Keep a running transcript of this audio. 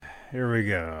Here we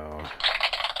go.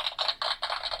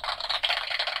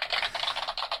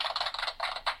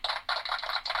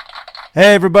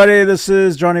 Hey everybody, this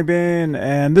is Johnny Bean,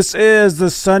 and this is the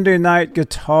Sunday Night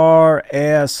Guitar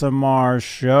ASMR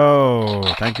show.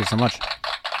 Thank you so much.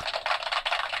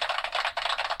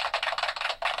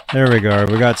 There we go.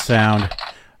 We got sound.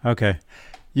 Okay.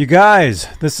 You guys,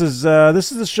 this is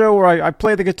the show where I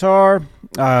play the guitar,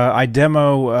 I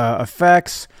demo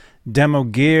effects, demo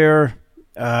gear.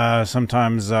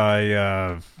 Sometimes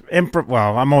I'm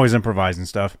always improvising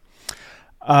stuff.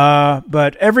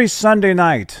 But every Sunday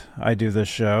night I do this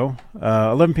show,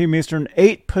 11 p.m. Eastern,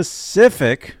 8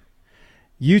 Pacific,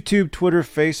 YouTube, Twitter,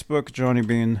 Facebook, Johnny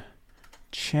Bean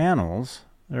channels.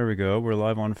 There we go. We're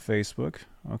live on Facebook.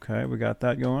 Okay, we got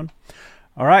that going.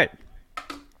 All right,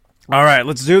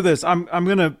 let's do this. I'm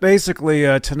going to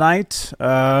basically, tonight,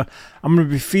 I'm going to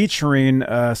be featuring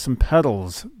some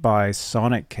pedals by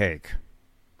SONICAKE,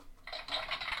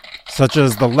 such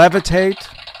as the Levitate,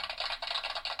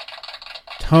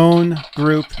 Tone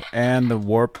Group, and the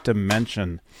Warp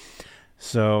Dimension.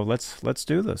 So let's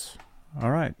do this.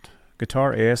 All right,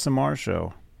 Guitar ASMR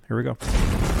show. Here we go.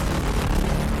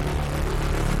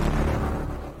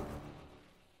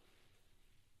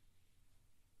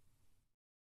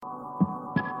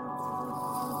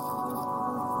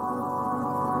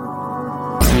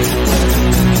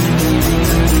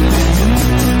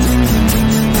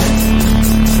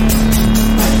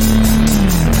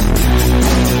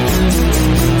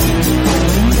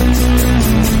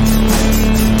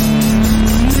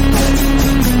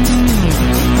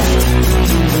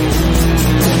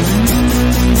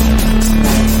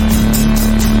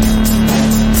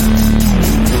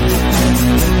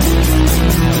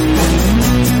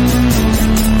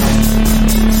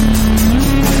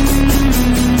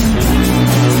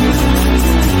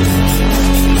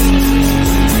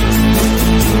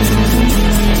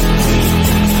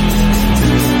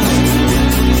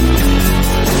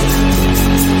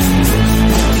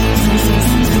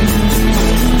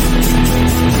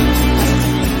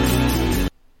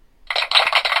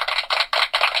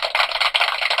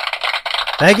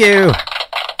 Thank you.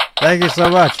 Thank you so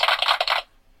much.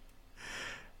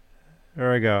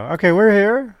 There we go. Okay, we're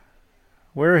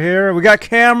here. We got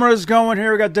cameras going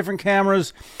here. We got different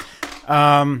cameras.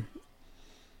 If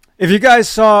you guys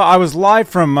saw, I was live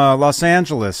from Los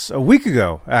Angeles a week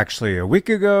ago, actually. A week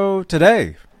ago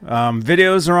today.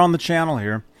 Videos are on the channel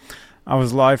here. I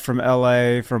was live from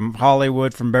LA, from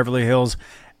Hollywood, from Beverly Hills.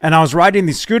 And I was riding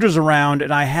these scooters around,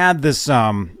 and I had this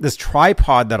this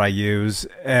tripod that I use,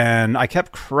 and I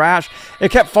kept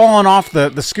it kept falling off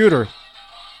the scooter.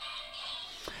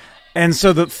 And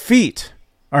so the feet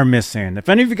are missing. If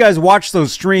any of you guys watch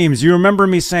those streams, you remember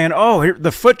me saying, "Oh,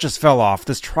 the foot just fell off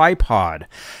this tripod."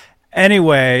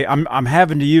 Anyway, I'm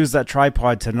having to use that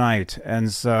tripod tonight,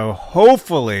 and so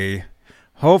hopefully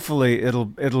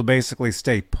it'll basically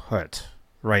stay put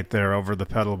right there over the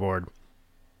pedal board.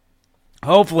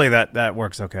 Hopefully that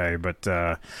works okay, but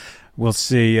we'll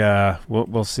see.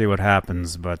 We'll see what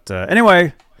happens. But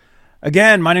anyway,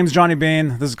 again, my name's Johnny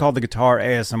Bean. This is called the Guitar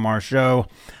ASMR Show.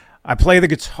 I play the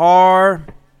guitar.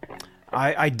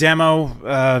 I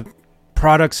demo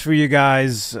products for you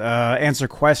guys. Answer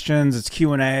questions. It's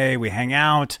Q&A. We hang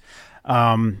out.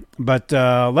 But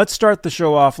let's start the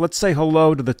show off. Let's say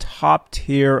hello to the top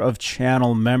tier of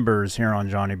channel members here on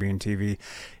Johnny Bean TV.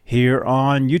 Here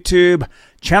on YouTube,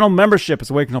 channel membership is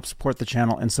a way you can help support the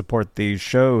channel and support these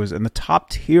shows. And the top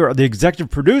tier are the executive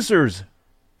producers.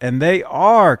 And they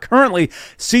are currently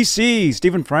CC,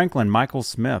 Stephen Franklin, Michael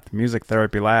Smith, Music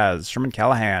Therapy Laz, Sherman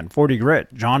Callahan, 40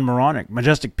 Grit, John Moronic,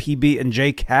 Majestic PB and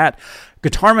J Cat,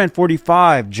 Guitarman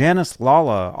 45, Janice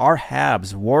Lala, R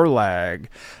Habs, Warlag,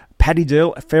 Patty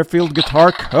Dill, Fairfield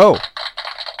Guitar Co.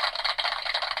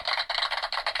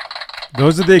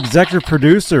 Those are the executive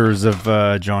producers of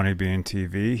Johnny Bean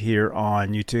TV here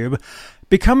on YouTube.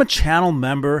 Become a channel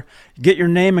member. Get your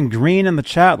name in green in the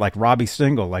chat, like Robbie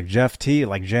Single, like Jeff T,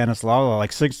 like Janice Lala,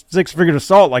 like Six Figure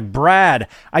Assault, like Brad.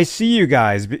 I see you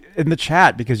guys in the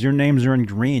chat because your names are in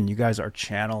green. You guys are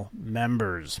channel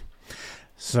members.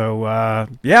 So,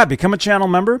 become a channel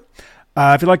member.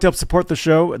 If you'd like to help support the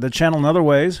show, the channel in other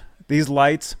ways, these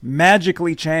lights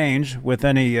magically change with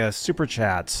any super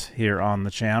chats here on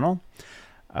the channel.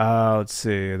 Let's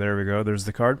see. There we go. There's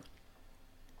the card.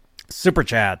 Super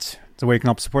chats. It's a way you can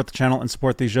help support the channel and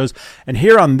support these shows. And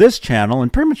here on this channel,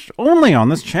 and pretty much only on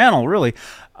this channel, really,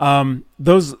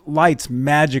 those lights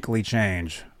magically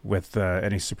change with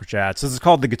any super chats. This is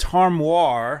called the Guitar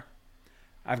Moir.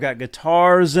 I've got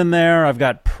guitars in there. I've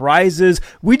got prizes.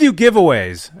 We do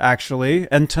giveaways, actually.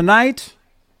 And tonight,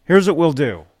 here's what we'll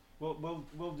do.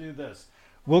 We'll do this.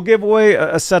 We'll give away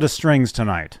a set of strings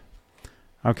tonight.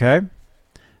 Okay?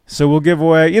 So we'll give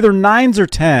away either 9s or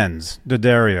 10s to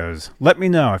Darios. Let me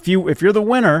know. If you're the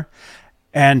winner,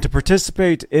 and to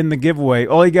participate in the giveaway,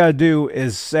 all you got to do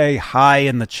is say hi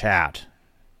in the chat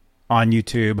on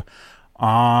YouTube,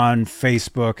 on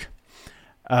Facebook.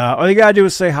 All you got to do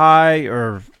is say hi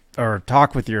or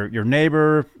talk with your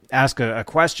neighbor, ask a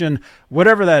question,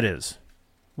 whatever that is.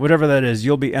 Whatever that is,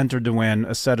 you'll be entered to win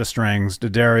a set of strings to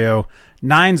Dario,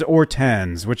 9s or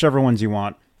 10s, whichever ones you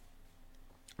want.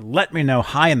 Let me know.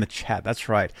 Hi in the chat. That's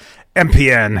right.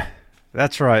 MPN.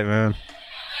 That's right, man.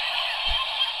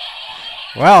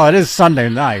 Well, it is Sunday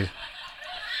night.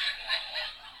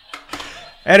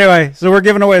 Anyway, so we're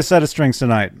giving away a set of strings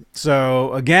tonight.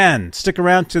 So, again, stick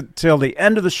around till the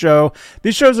end of the show.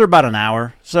 These shows are about an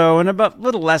hour. So, in about a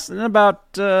little less than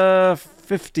about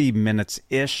 50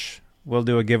 minutes-ish, we'll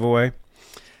do a giveaway.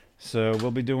 So,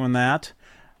 we'll be doing that.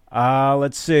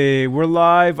 Let's see. We're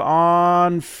live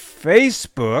on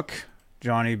Facebook.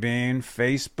 Johnny Bean,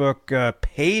 Facebook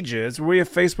pages. We have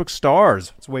Facebook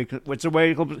stars. It's a way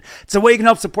you can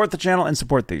help support the channel and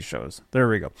support these shows. There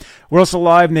we go. We're also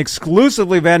live in the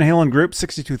exclusively Van Halen group,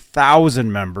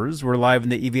 62,000 members. We're live in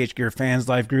the EVH Gear Fans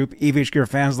Live group, EVH Gear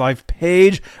Fans Live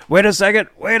page. Wait a second.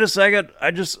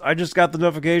 I just got the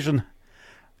notification.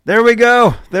 There we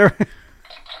go. There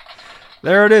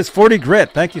it is. 40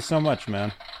 Grit. Thank you so much,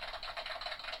 man.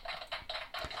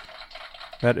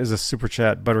 That is a super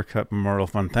chat, Buttercup Memorial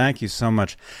Fund. Thank you so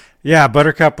much. Yeah,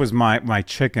 Buttercup was my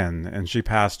chicken, and she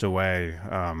passed away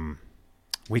a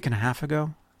week and a half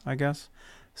ago, I guess.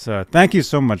 So thank you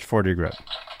so much, 40 Grit.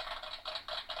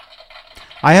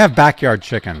 I have backyard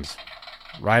chickens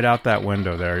right out that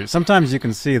window there. Sometimes you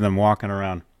can see them walking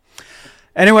around.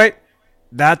 Anyway,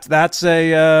 that's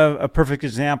a perfect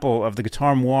example of the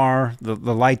Guitar Moire,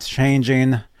 the lights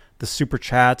changing, the super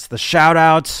chats, the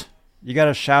shout-outs. You got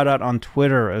a shout out on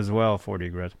Twitter as well, 40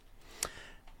 Grit.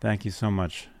 Thank you so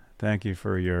much. Thank you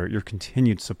for your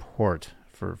continued support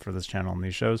for this channel and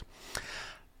these shows.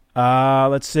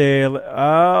 Let's see.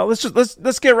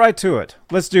 Let's get right to it.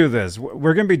 Let's do this.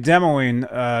 We're going to be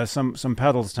demoing some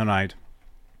pedals tonight.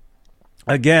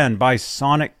 Again, by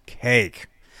SONICAKE.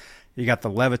 You got the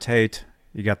Levitate,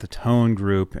 you got the Tone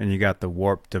Group, and you got the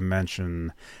Warp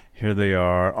Dimension. Here they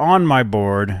are on my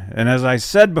board. And as I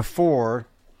said before,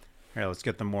 here, let's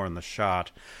get them more in the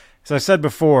shot. As I said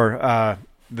before,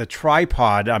 the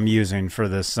tripod I'm using for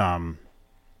this on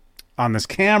this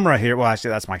camera here. Well, actually,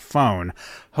 that's my phone.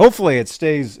 Hopefully, it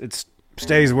stays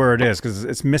where it is because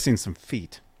it's missing some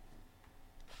feet.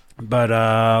 But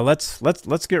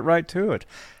let's get right to it.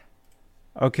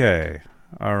 Okay,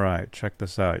 all right. Check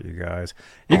this out, you guys.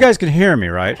 You guys can hear me,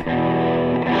 right?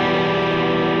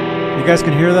 You guys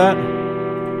can hear that?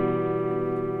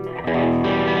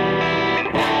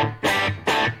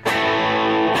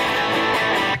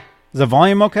 Is the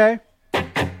volume okay?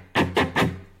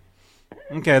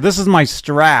 Okay, this is my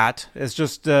Strat. It's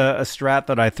just a Strat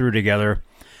that I threw together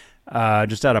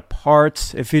just out of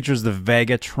parts. It features the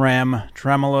Vega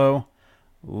tremolo.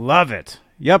 Love it.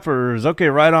 Yuppers. Okay,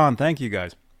 right on. Thank you,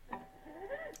 guys.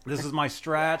 This is my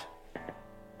Strat.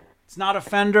 It's not a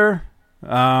Fender.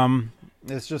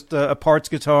 It's just a parts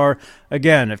guitar.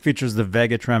 Again, it features the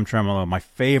Vega tremolo, my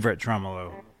favorite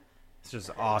tremolo. It's just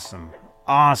awesome.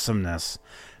 Awesomeness.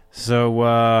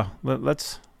 So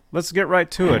let's get right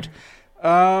to it.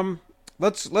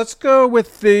 Let's go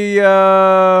with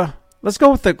the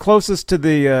closest to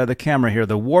the camera here,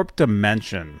 the Warp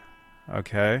Dimension.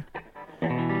 Okay,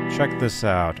 check this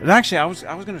out. And actually, I was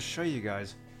going to show you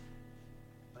guys.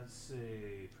 Let's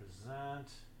see, present.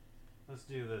 Let's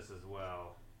do this as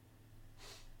well.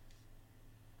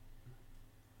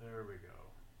 There we go.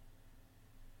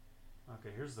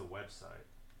 Okay, here's the website.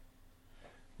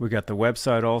 We got the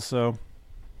website also.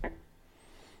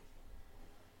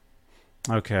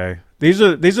 Okay. These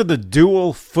are the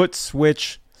dual foot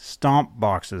switch stomp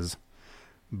boxes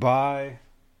by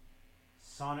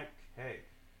SONICAKE.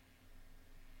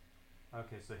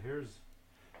 Okay, so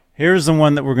here's the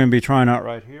one that we're going to be trying out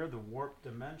right here, the Warp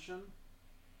Dimension.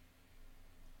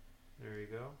 There you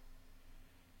go.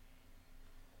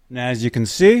 Now, as you can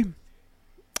see,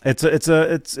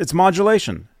 it's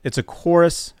modulation. It's a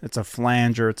chorus, it's a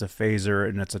flanger, it's a phaser,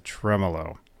 and it's a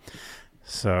tremolo.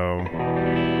 So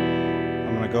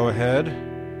I'm going to go ahead.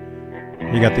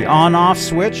 You got the on-off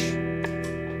switch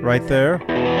right there.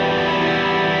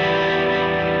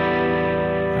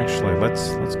 Actually,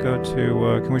 let's go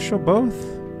to. Can we show both?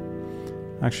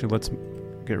 Actually, let's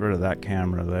get rid of that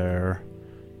camera there,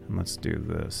 and let's do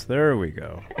this. There we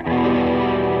go.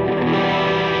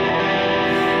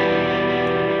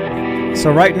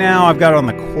 So right now I've got it on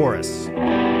the chorus. The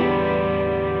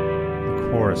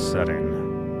chorus setting.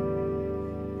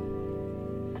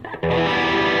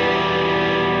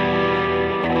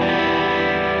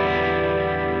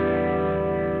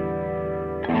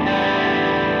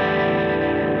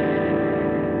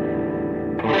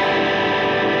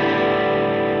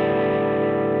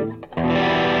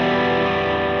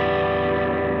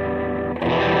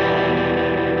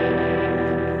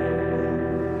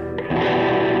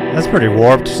 That's pretty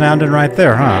warped sounding right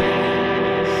there, huh?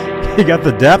 You got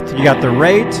the depth, you got the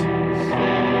rate,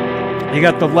 you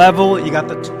got the level, you got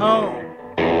the tone.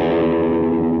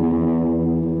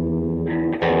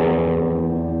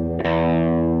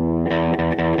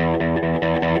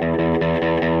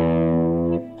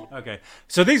 Okay,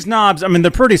 so these knobs, I mean,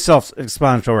 they're pretty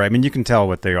self-explanatory. I mean, you can tell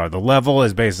what they are. The level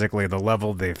is basically the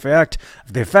level of the effect.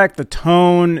 The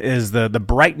tone is the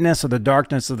brightness or the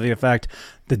darkness of the effect.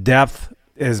 The depth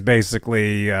is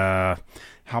basically how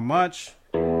much.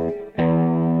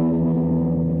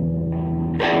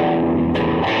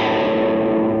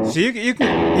 So you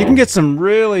can get some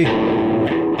really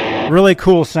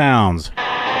cool sounds.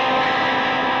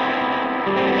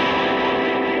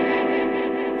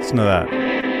 Listen to that.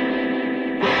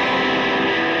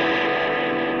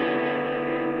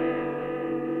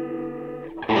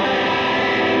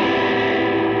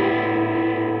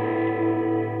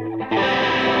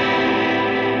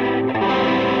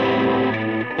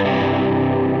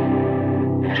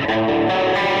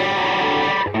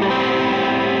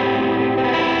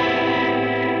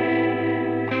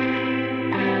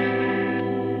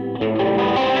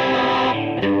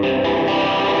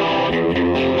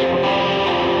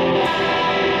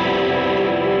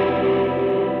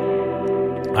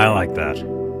 I like that.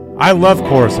 I love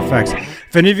chorus effects.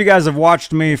 If any of you guys have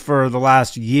watched me for the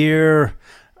last year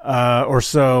or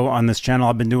so on this channel,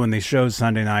 I've been doing these shows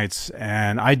Sunday nights,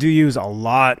 and I do use a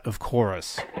lot of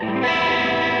chorus.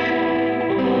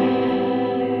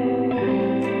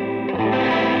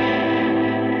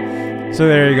 So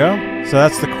there you go. So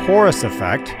that's the chorus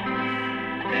effect.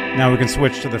 Now we can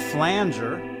switch to the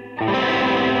flanger.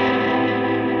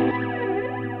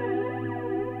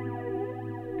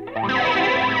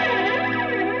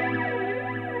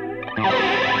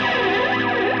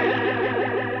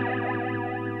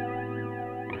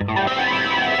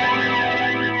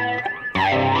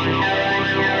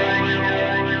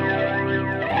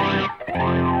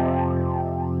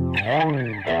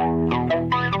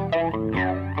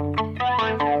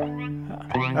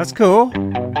 That's cool. It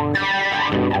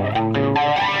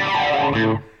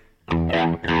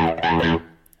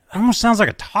almost sounds like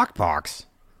a talk box.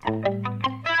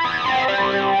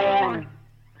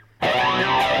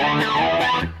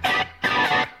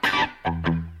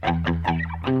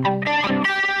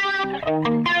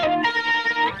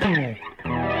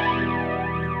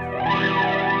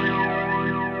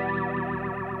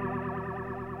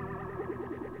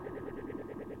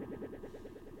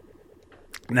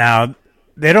 Now,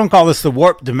 they don't call this the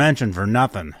warp dimension for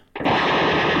nothing.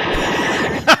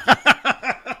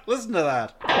 Listen to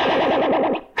that.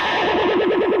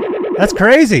 That's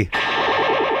crazy.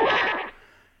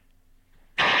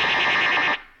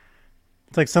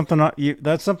 It's like something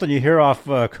that's something you hear off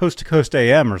Coast to Coast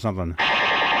AM or something.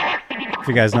 If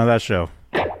you guys know that show.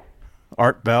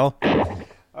 Art Bell.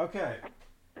 Okay.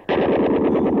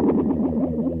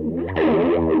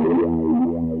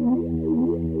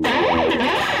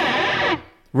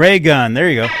 Ray gun, there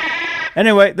you go.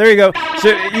 Anyway, there you go. So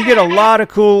you get a lot of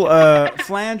cool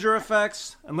flanger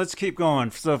effects, and let's keep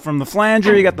going. So from the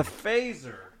flanger, you got the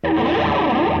phaser.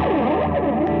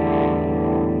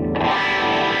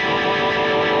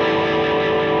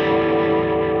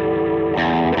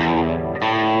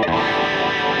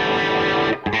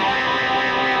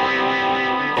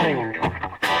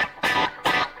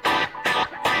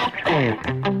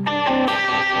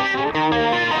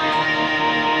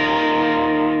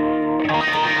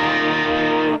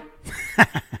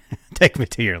 Take me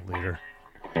to your leader.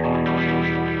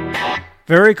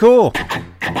 Very cool.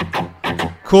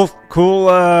 Cool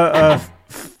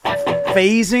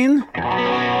phasing.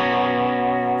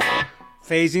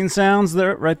 Phasing sounds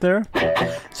there, right there.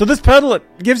 So this pedal, it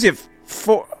gives you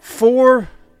four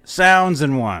sounds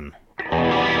in one.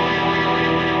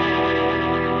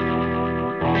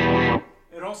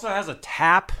 It also has a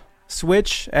tap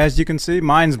switch, as you can see.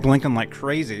 Mine's blinking like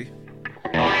crazy.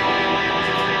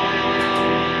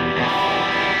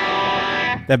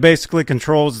 That basically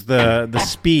controls the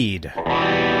speed.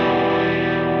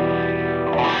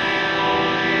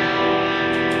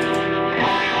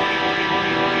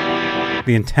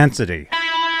 The intensity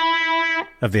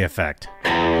of the effect.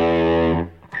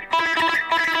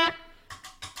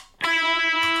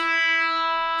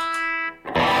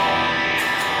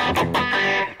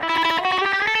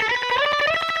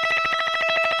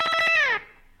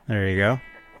 There you go.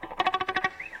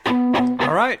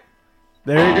 All right.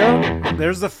 There you go.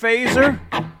 There's the phaser.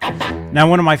 Now,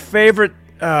 one of my favorite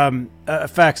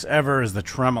effects ever is the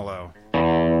tremolo.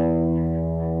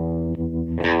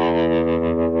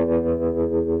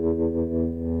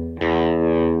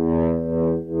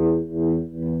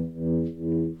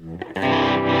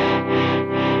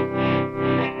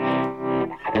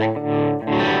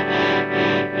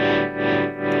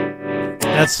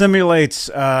 That simulates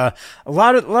a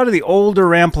lot of the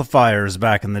older amplifiers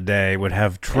back in the day would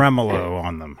have tremolo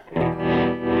on them.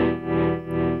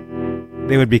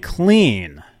 They would be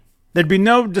clean. There'd be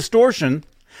no distortion.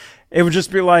 It would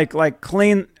just be like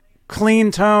clean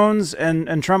tones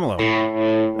and tremolo.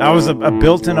 That was a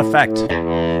built-in effect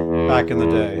back in the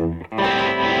day.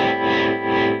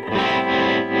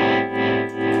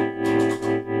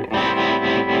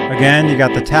 Again, you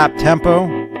got the tap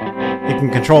tempo. You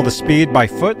can control the speed by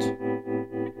foot.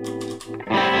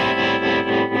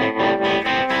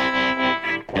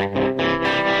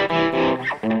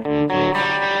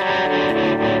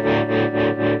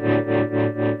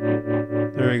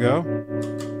 There you go.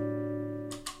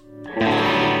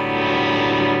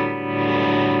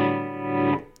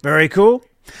 Very cool.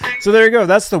 So there you go.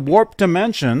 That's the warp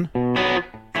dimension.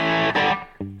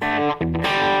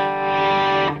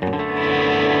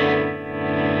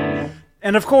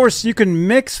 And of course, you can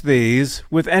mix these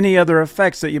with any other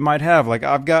effects that you might have. Like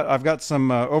I've got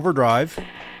some overdrive.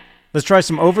 Let's try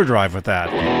some overdrive with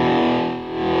that.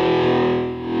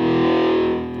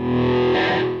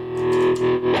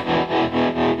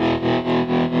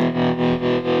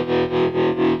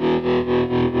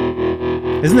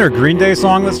 Isn't there a Green Day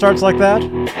song that starts like that?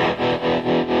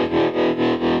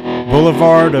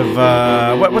 Boulevard of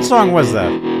what song was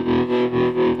that?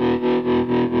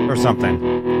 Or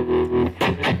something.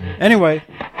 Anyway.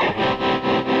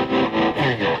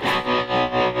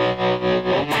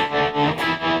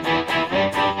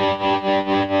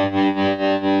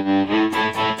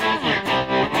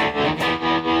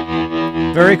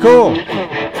 Very cool.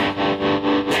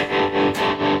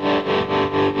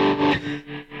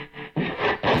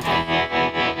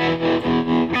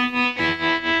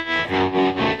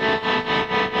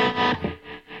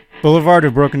 Boulevard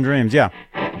of Broken Dreams, yeah.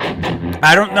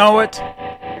 I don't know it.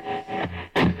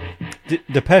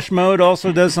 Depeche Mode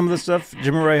also does some of the stuff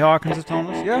Jimmy Ray Hawkins is telling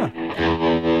us. Yeah.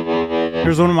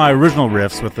 Here's one of my original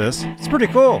riffs with this. It's pretty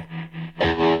cool.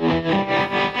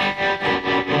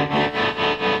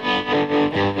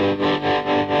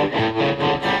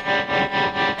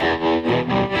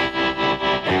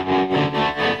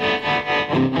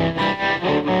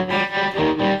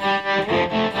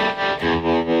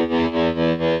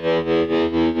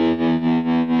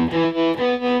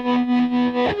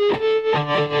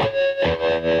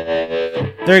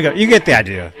 There you go. You get the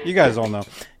idea. You guys all know.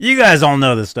 You guys all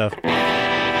know this stuff.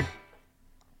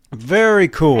 Very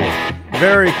cool.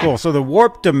 Very cool. So the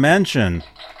warp dimension,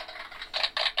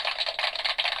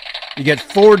 you get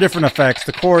 4 different effects: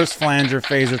 the chorus, flanger,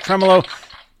 phaser, tremolo.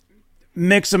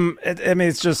 Mix them. I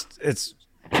mean,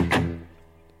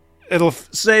 it'll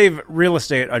save real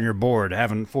estate on your board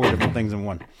having 4 different things in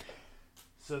one.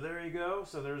 So there you go.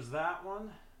 So there's that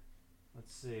one.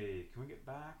 Let's see. Can we get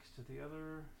back to the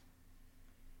other?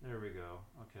 There we go.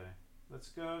 Okay. Let's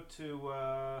go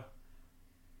to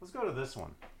this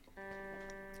one.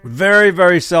 Very,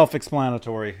 very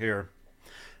self-explanatory here.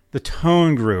 The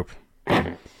tone group.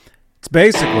 It's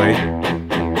basically...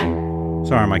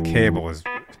 Sorry, my cable is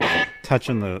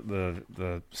touching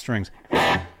the strings.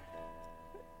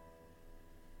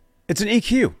 It's an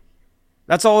EQ.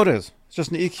 That's all it is. It's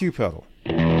just an EQ pedal.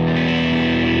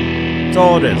 That's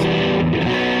all it is.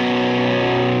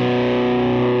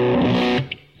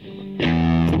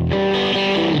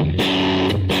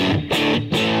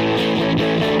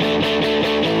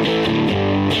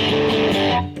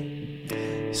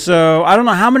 So I don't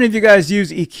know how many of you guys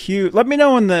use EQ. Let me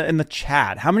know in the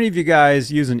chat. How many of you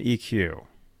guys use an EQ?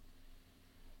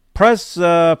 Press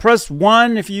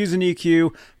 1 if you use an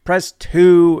EQ. Press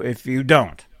 2 if you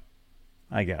don't.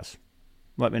 I guess.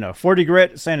 Let me know. 40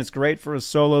 Grit saying it's great for a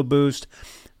solo boost.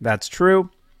 That's true.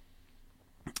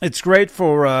 It's great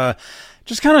for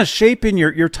just kind of shaping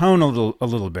your tone a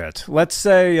little bit. Let's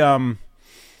say you're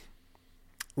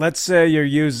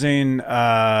using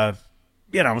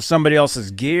somebody else's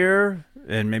gear,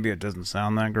 and maybe it doesn't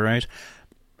sound that great.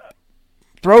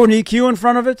 Throw an EQ in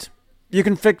front of it. You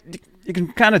can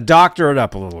kind of doctor it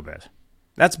up a little bit.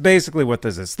 That's basically what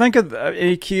this is. Think of an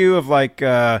EQ of like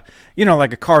a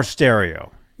car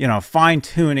stereo. Fine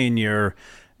tuning your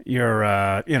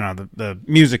the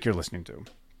music you're listening to.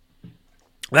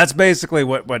 That's basically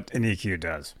what an EQ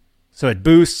does. So it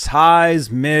boosts highs,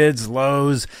 mids,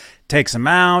 lows, takes them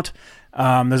out.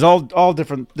 There's all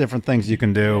different things you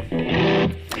can do.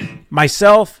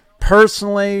 Myself,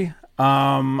 personally,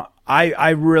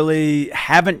 I really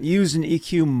haven't used an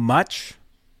EQ much.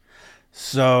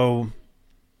 So,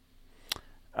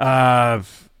 but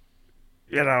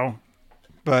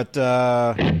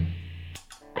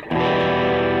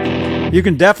you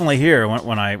can definitely hear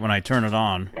when I turn it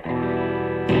on.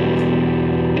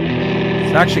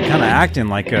 It's actually kind of acting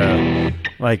like a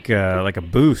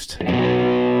boost,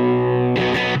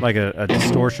 like a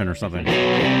distortion or something.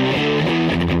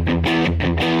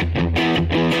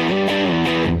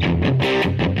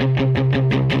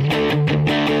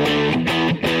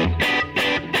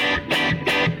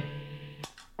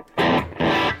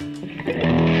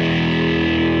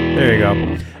 There you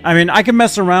go. I mean, I can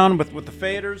mess around with the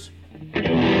faders.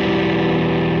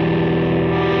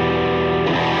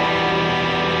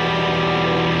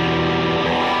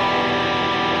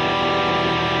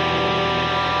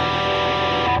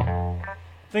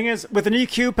 Thing is, with an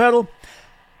EQ pedal,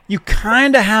 you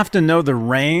kind of have to know the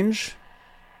range.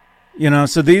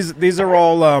 So these are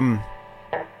all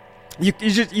you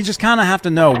just kind of have to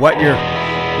know what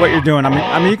you're doing.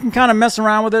 I mean, you can kind of mess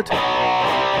around with it.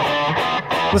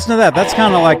 Listen to that. That's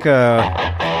kind of like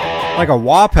a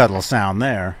wah pedal sound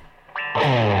there.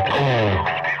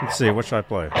 Let's see. What should I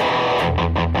play?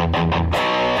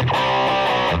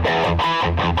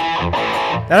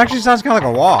 That actually sounds kind of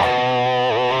like a wah.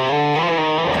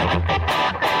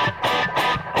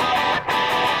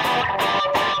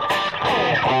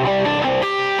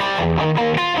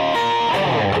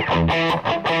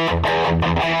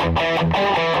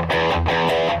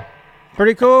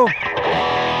 Pretty cool.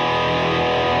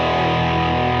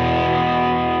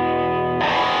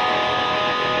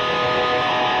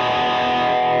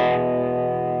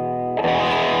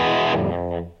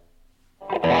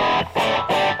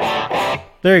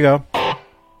 There you go.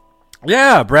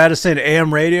 Yeah, Brad is saying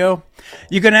AM radio.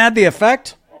 You can add the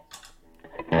effect.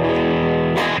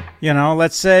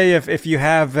 Let's say if you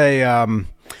have a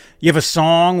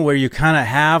song where you kind of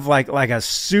have like a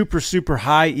super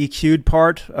high EQ'd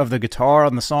part of the guitar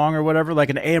on the song or whatever, like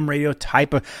an AM radio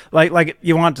type of like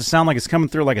you want it to sound like it's coming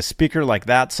through like a speaker like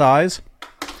that size.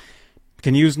 You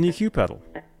can use an EQ pedal.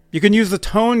 You can use the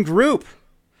tone group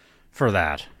for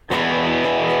that.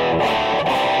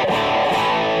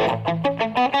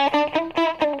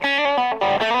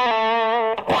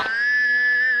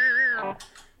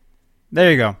 There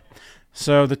you go.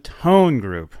 So the tone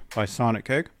group by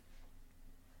SONICAKE.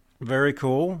 Very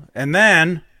cool. And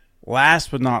then,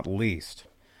 last but not least,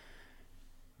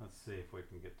 let's see if we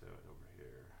can get to it over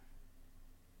here.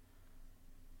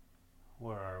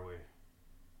 Where are we?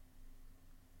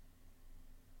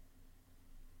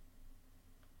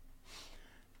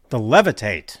 The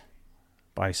Levitate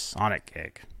by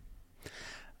SONICAKE.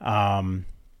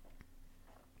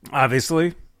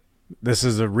 Obviously, this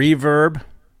is a reverb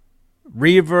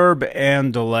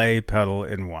and delay pedal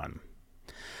in one.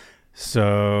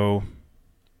 So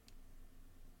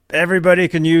everybody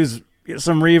can use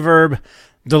some reverb.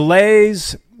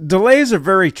 Delays are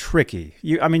very tricky.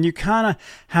 You kind of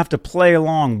have to play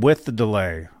along with the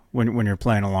delay when you're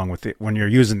playing along with it, when you're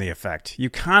using the effect. You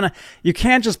can't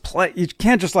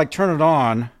just like turn it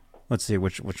on. Let's see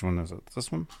which one is it?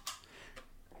 This one?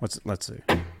 Let's see.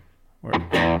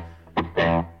 Where?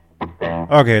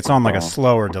 Okay, it's on like a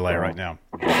slower delay right now.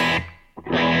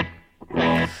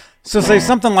 So say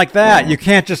something like that, you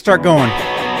can't just start going.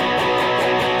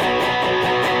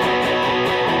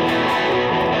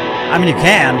 I mean, you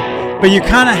can, but you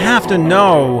kind of have to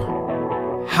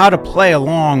know how to play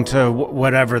along to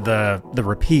whatever the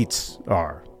repeats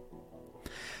are.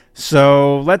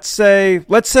 So let's say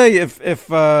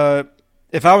if I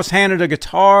was handed a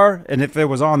guitar and if it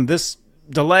was on this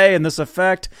delay and this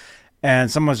effect,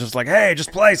 and someone's just like, hey,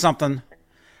 just play something,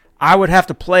 I would have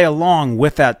to play along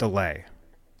with that delay.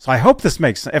 So I hope that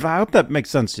makes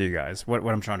sense to you guys, what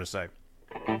I'm trying to say.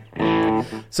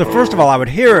 So first of all, I would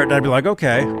hear it and I'd be like,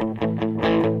 okay.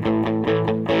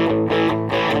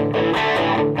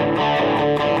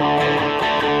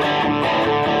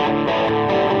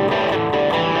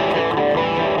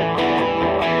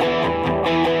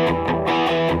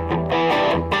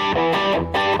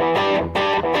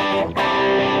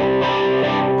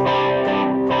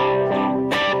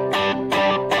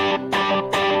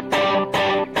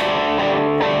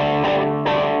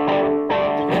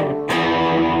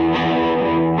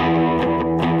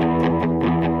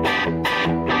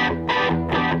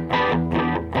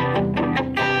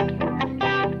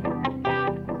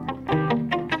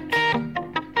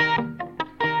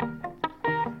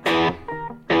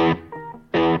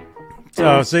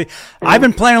 So see, I've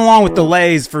been playing along with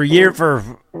delays for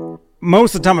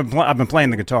most of the time. I've been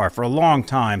playing the guitar for a long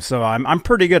time, so I'm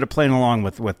pretty good at playing along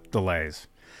with delays.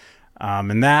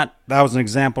 And that was an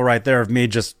example right there of me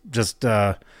just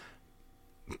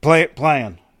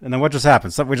playing. And then what just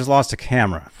happened? We just lost a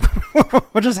camera.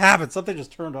 What just happened? Something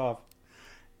just turned off.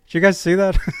 Did you guys see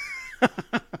that?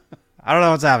 I don't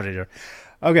know what's happening here.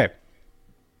 Okay.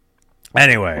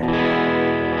 Anyway.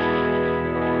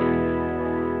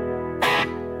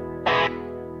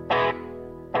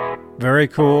 Very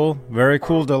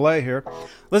cool delay here.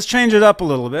 Let's change it up a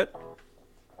little bit.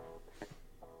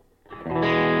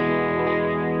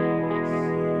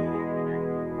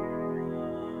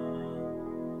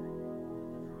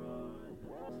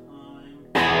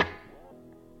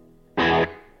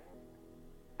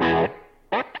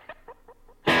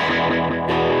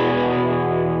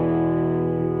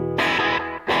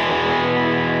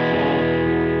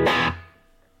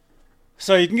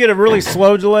 So you can get a really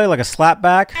slow delay, like a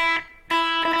slapback.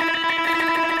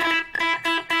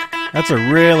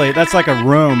 That's like a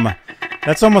room.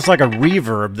 That's almost like a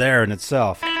reverb there in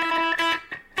itself.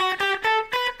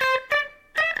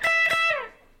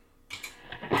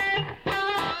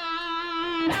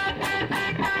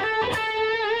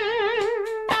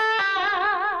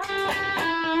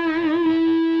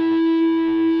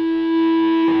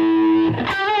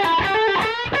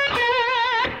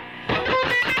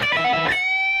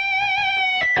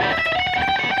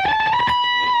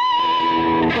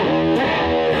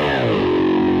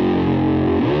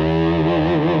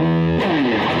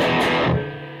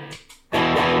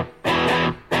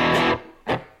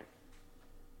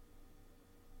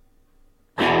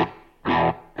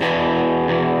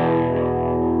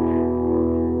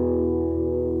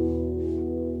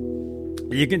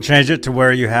 You can change it to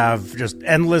where you have just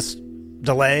endless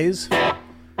delays.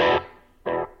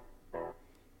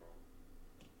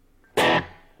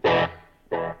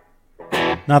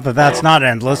 Not that that's not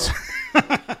endless.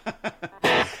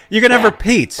 You can have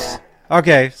repeats.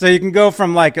 Okay, so you can go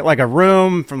from like a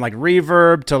room, from like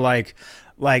reverb to like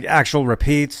actual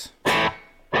repeats.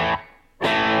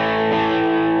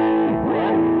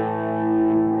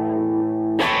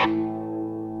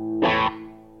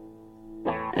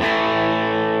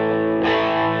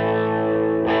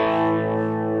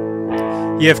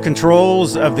 You have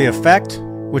controls of the effect,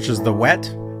 which is the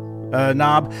wet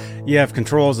knob. You have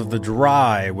controls of the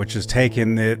dry, which is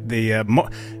taking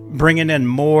bringing in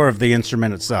more of the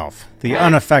instrument itself, the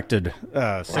unaffected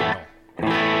signal.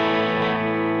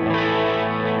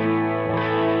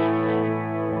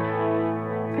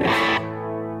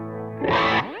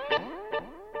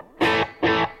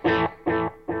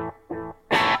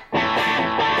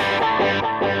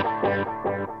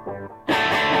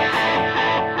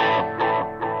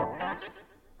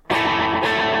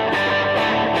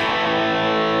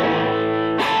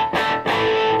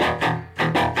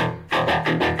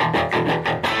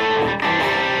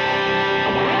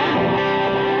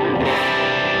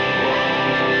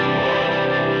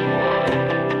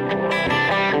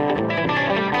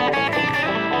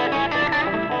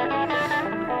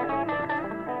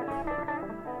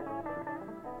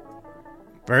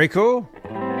 Very cool.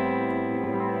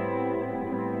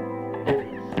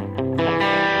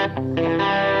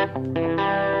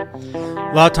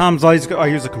 A lot of times I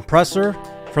use a compressor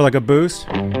for like a boost.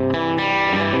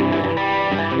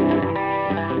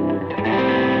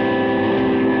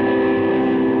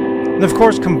 And of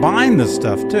course combine this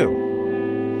stuff too.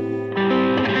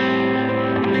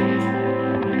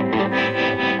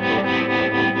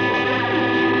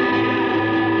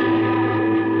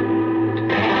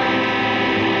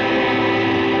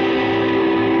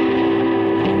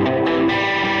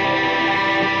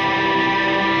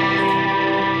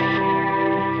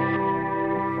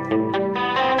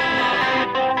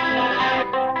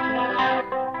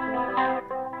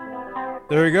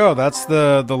 There you go. That's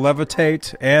the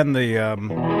levitate and the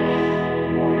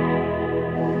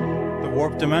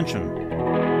warp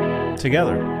dimension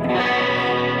together.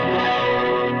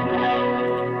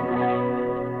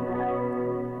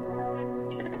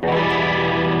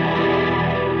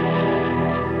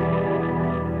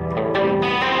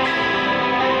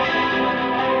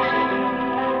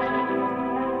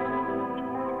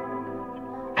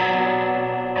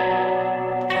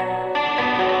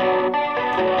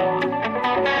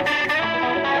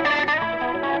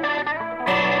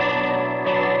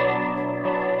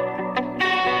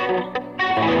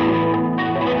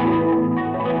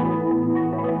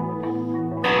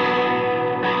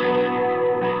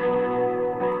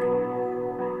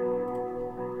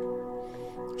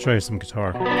 Show you some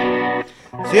guitar.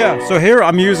 So yeah, so here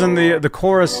I'm using the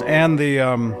chorus and the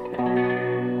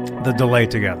the delay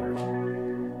together.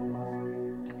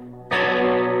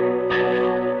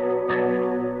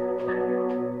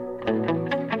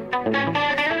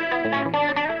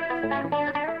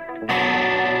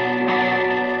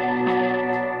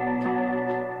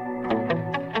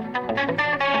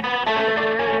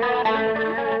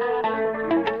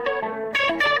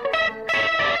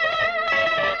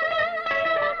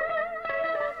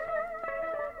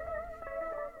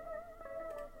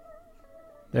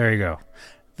 There you go.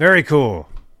 Very cool.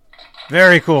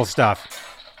 Very cool stuff.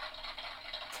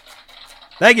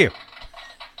 Thank you.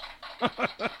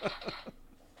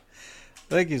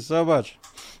 Thank you so much.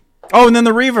 Oh, and then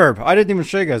the reverb. I didn't even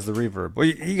show you guys the reverb. Well,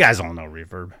 you guys all know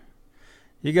reverb.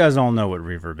 You guys all know what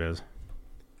reverb is.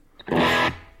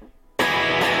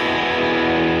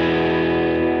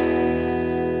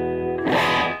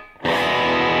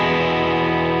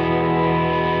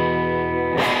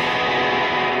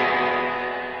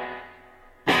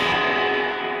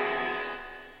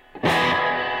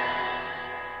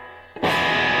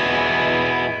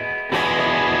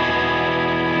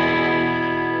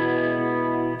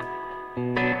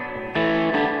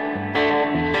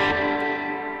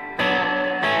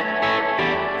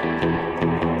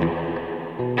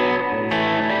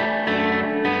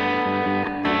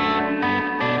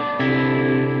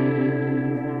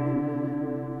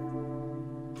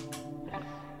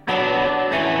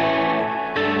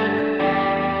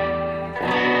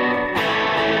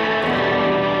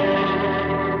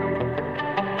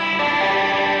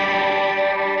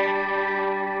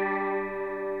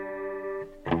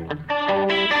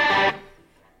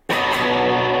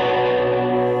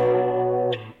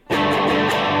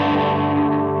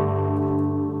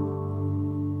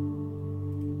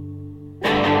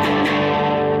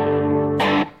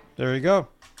 There you go.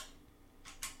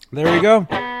 There you go.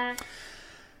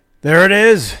 There it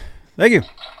is. Thank you.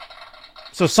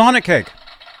 So SONICAKE.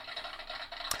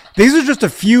 These are just a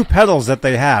few pedals that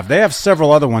they have. They have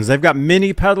several other ones. They've got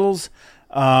mini pedals.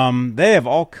 They have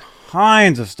all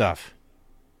kinds of stuff.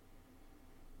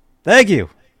 Thank you.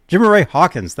 Jimmy Ray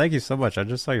Hawkins. Thank you so much. I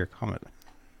just saw your comment.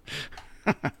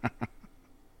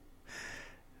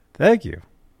 Thank you.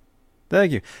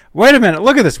 Thank you. Wait a minute.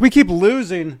 Look at this. We keep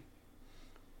losing.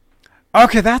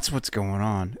 Okay, that's what's going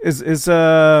on.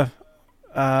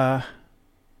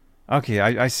 Okay,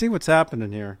 I see what's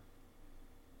happening here.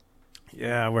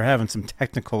 Yeah, we're having some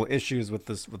technical issues with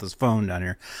this phone down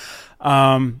here.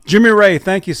 Jimmy Ray,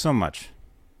 thank you so much.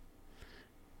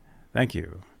 Thank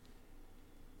you.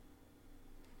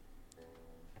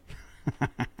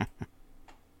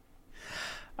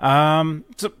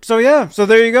 So yeah, so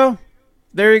there you go.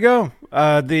 There you go.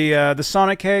 The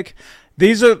SONICAKE.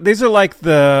 These are like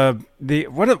the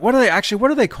what are they actually? What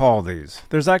do they call these?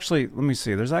 There's actually, let me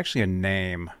see. There's actually a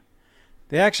name.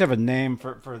 They actually have a name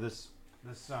for this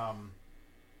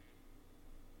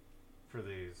for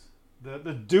these.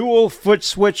 The dual foot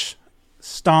switch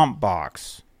stomp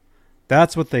box.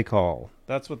 That's what they call.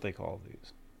 That's what they call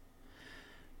these.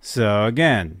 So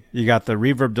again, you got the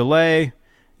reverb delay,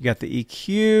 you got the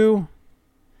EQ,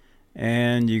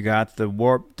 and you got the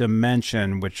warp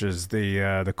dimension, which is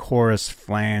the chorus,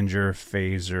 flanger,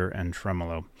 phaser, and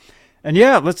tremolo. And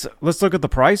yeah, let's look at the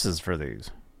prices for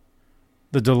these.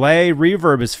 The delay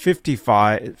reverb is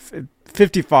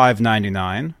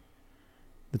 $55.99.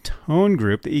 The tone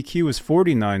group, the EQ, is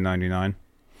 $49.99,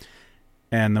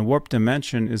 and the warp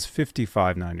dimension is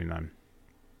 $55.99.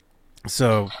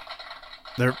 So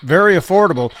they're very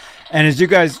affordable, and as you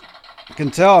guys can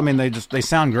tell, I mean, they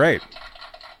sound great.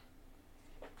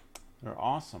 They're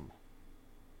awesome.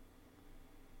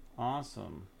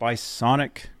 Awesome. By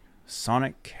SONICAKE.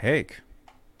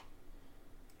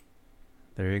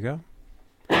 There you go.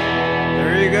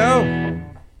 There you go.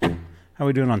 How are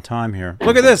we doing on time here?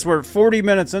 Look at this. We're 40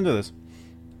 minutes into this.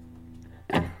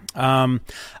 I'll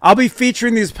be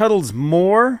featuring these pedals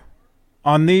more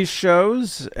on these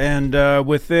shows and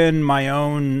within my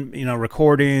own,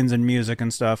 recordings and music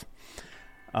and stuff.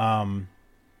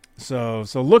 So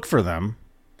look for them.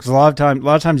 Because a lot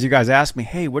of times you guys ask me,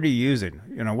 hey, what are you using?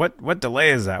 What delay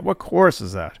is that? What chorus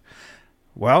is that?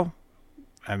 Well,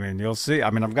 I mean, you'll see. I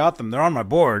mean, I've got them. They're on my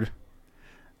board.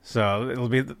 So it'll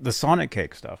be the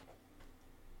SONICAKE stuff.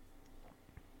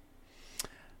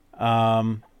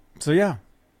 So yeah.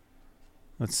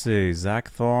 Let's see.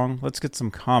 Zach Thong. Let's get some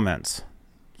comments.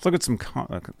 Let's look at some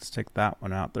let's take that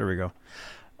one out. There we go.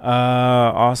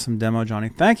 Awesome demo, Johnny.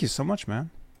 Thank you so much,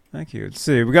 man. Thank you. Let's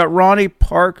see. We got Ronnie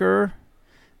Parker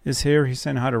is here. He's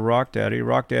saying hi to Rock Daddy.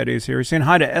 Rock Daddy is here. He's saying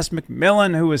hi to S.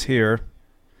 McMillan, who is here.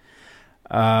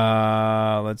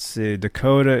 Let's see.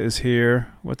 Dakota is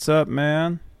here. What's up,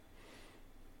 man?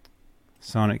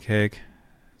 SONICAKE.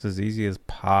 It's as easy as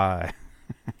pie.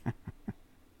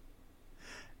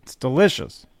 It's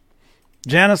delicious.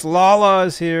 Janice Lala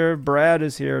is here. Brad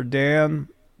is here. Dan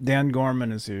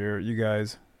Gorman is here. You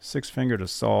guys, Six Fingered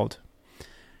Assault.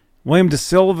 William De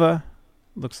Silva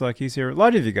looks like he's here. A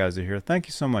lot of you guys are here. Thank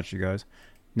you so much, you guys.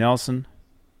 Nelson's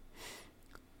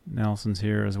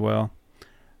here as well.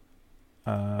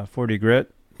 40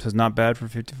 Grit says not bad for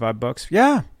 $55.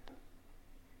 Yeah,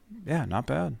 not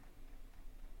bad.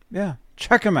 Yeah,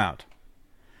 check him out.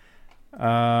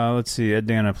 Let's see. Ed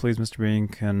Dana, please, Mr. Bean,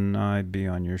 can I be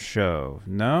on your show?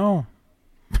 No?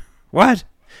 What?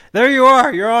 There you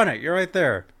are. You're on it. You're right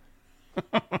there.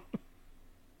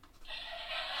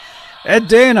 Ed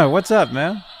Dana, what's up,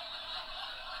 man?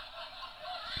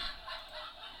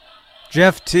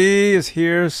 Jeff T is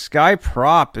here. Sky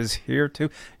Prop is here, too.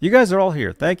 You guys are all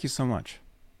here. Thank you so much.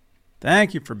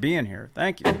 Thank you for being here.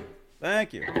 Thank you.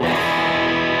 Thank you.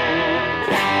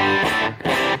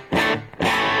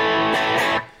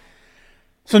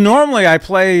 So normally I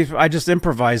just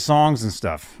improvise songs and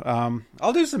stuff.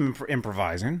 I'll do some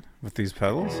improvising with these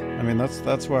pedals. I mean,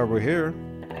 that's why we're here.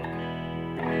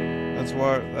 That's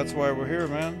why we're here,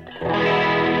 man.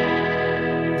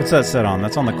 What's that set on?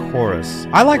 That's on the chorus.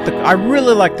 I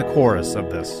really like the chorus of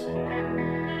this.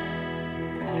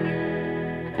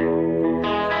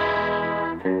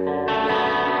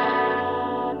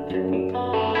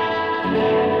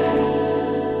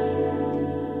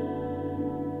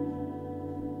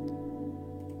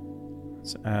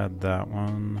 Let's add that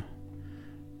one.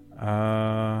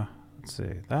 Let's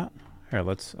see that. Here,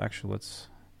 let's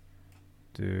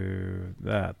do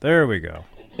that. There we go.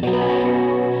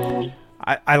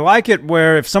 I like it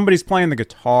where if somebody's playing the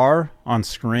guitar on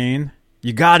screen,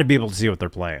 you got to be able to see what they're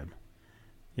playing.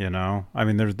 You know? I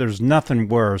mean, there's nothing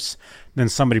worse than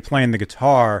somebody playing the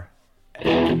guitar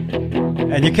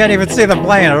and you can't even see them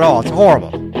playing at all. It's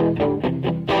horrible.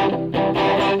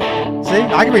 See?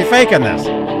 I could be faking this.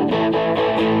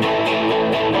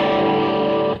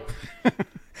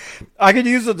 I could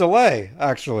use a delay,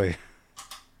 actually.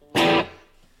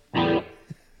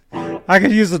 I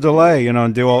could use a delay, you know,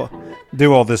 and do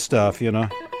all this stuff, you know.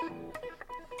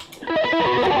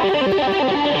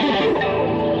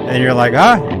 And you're like,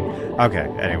 huh? Okay,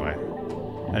 anyway,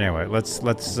 let's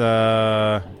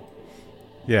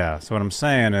yeah, so what I'm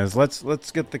saying is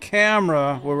let's get the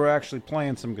camera where we're actually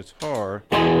playing some guitar.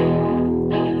 That'd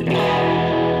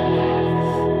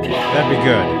be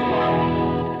good.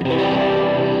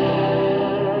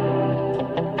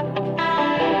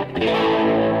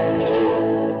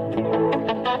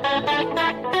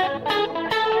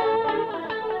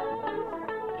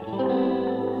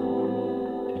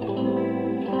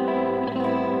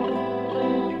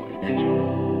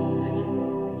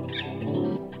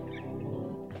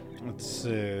 Let's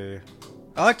see.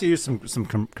 I like to use some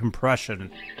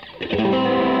compression.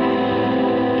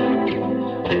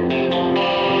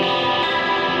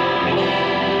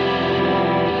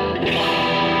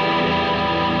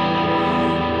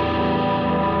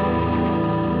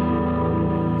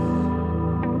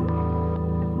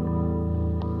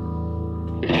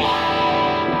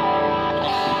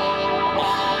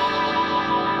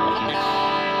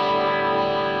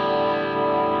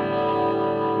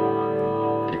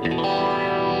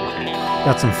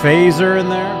 Got some phaser in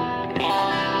there.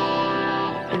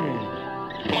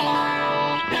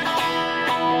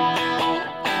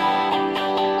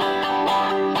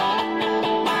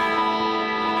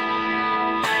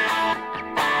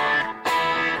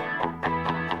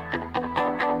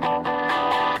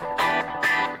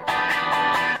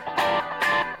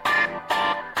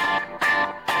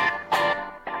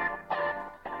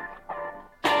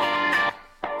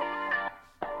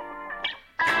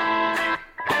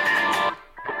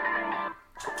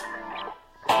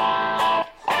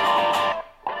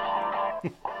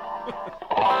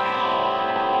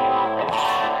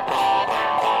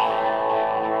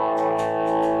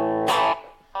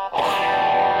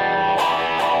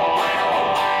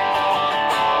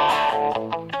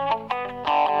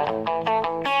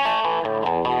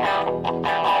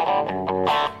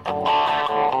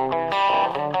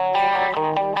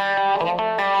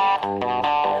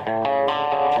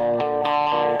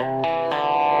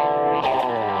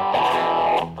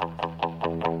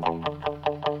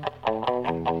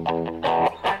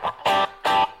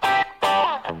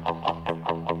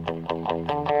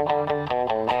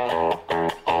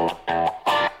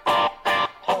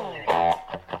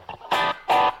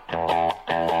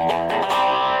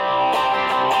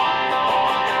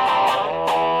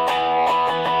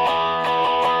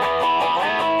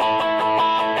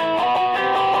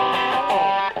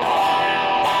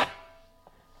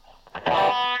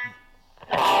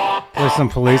 some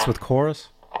police with chorus.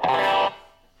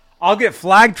 I'll get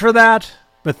flagged for that,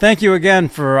 but thank you again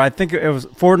for, I think it was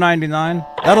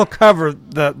 $4.99. That'll cover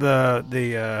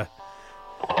the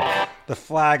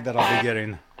flag that I'll be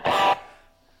getting.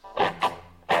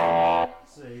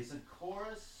 Let's see, he said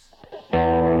chorus.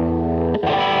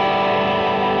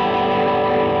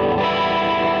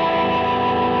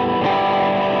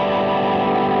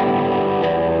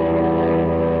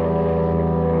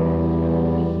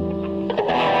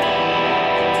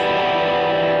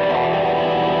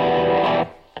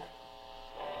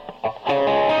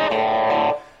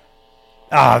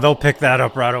 They'll pick that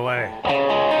up right away.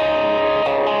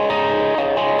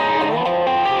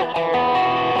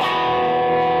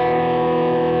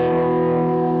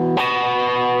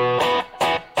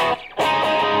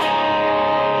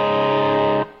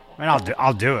 I mean,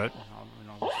 I'll do it.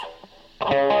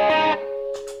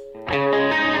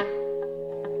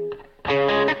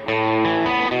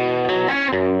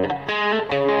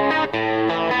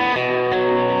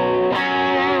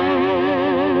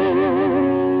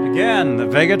 Again, the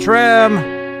Vega Trim.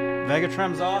 Vega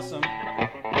Trim's awesome.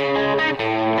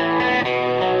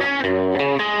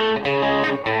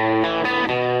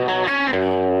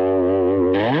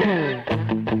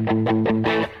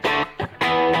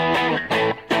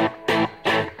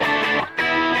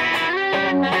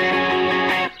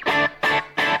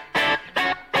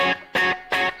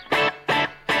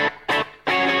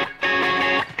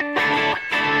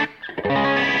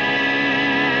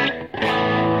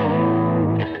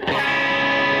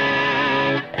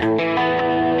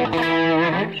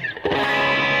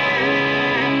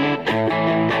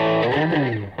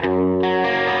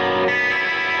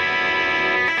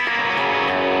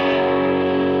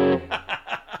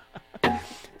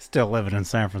 Still living in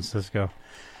San Francisco.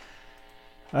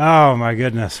 Oh my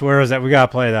goodness, where is that? We gotta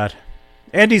play that.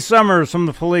 Andy Summers from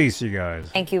the Police, you guys.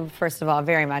 Thank you, first of all,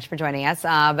 very much for joining us.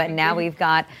 But now we've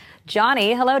got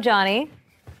Johnny. Hello, Johnny.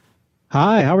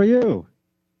 Hi, how are you?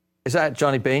 Is that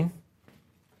Johnny Bean?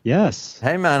 Yes.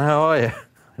 Hey, man, how are you?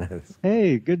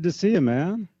 Hey, good to see you,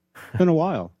 man. It's been a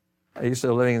while. Are you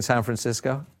still living in San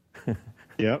Francisco?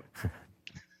 Yep.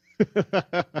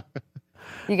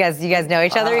 You guys know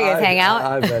each other? You guys hang out?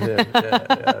 I bet it.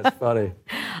 Yeah, it's funny.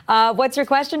 What's your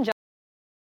question, John?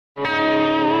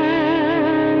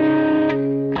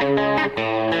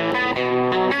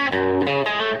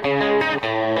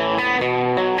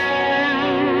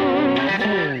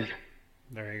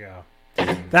 There you go.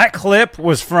 That clip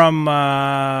was from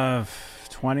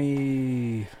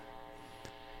 20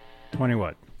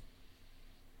 what?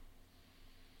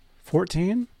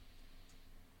 14?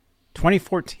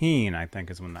 2014, I think,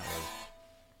 is when that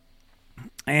was.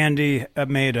 Andy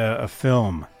made a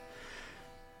film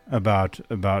about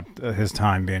his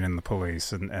time being in the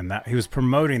police, and that he was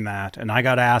promoting that, and I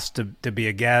got asked to be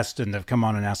a guest and to come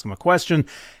on and ask him a question,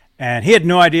 and he had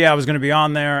no idea I was going to be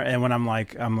on there. And when I'm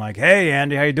like, hey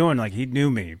Andy, how you doing? Like, he knew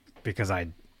me because I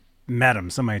met him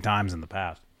so many times in the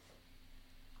past.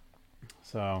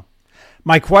 So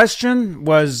my question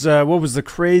was, what was the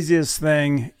craziest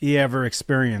thing he ever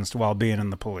experienced while being in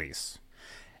the police?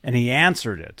 And he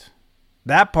answered it.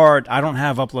 That part I don't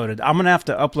have uploaded. I'm going to have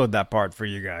to upload that part for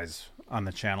you guys on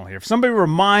the channel here. If somebody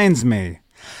reminds me,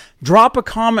 drop a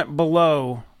comment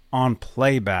below on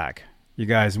playback. You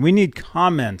guys, we need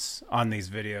comments on these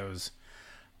videos.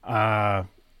 When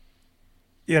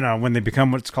they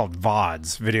become what's called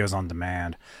VODs, videos on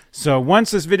demand. So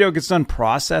once this video gets done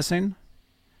processing,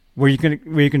 where you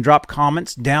can drop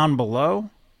comments down below,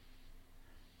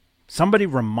 somebody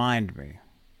remind me.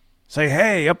 Say,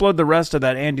 hey, upload the rest of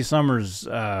that Andy Summers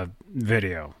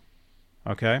video.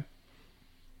 Okay?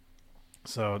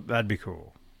 So that'd be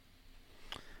cool.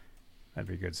 That'd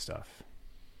be good stuff.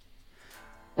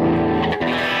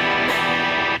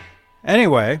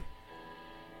 Anyway,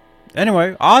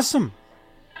 awesome.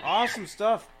 Awesome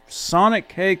stuff.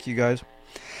 SONICAKE, you guys.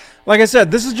 Like I said,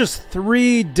 this is just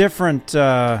three different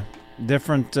the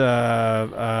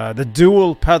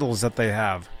dual pedals that they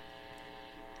have.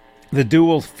 The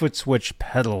dual foot switch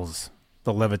pedals,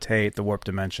 the Levitate, the Warp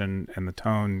Dimension, and the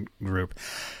Tone group.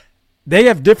 They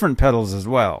have different pedals as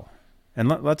well. And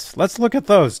let's look at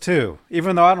those too,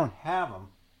 even though I don't have them.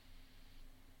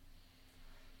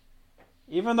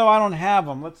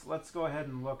 Let's go ahead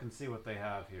and look and see what they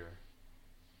have here.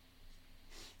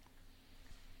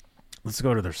 Let's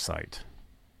go to their site.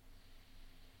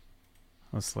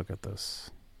 Let's look at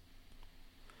this.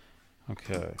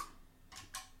 Okay.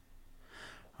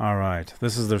 All right.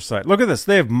 This is their site. Look at this.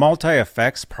 They have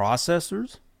multi-effects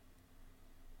processors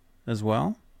as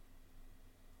well.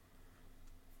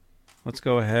 Let's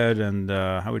go ahead and...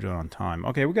 how are we doing on time?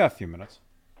 Okay, we got a few minutes.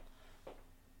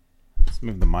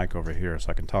 move the mic over here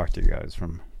so I can talk to you guys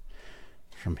from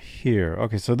here.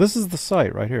 Okay, so this is the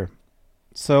site right here.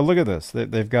 So look at this.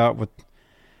 They've got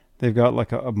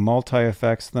like a multi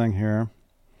effects thing here,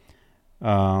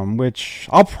 which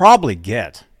I'll probably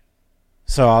get.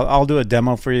 So I'll do a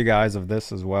demo for you guys of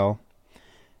this as well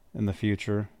in the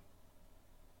future.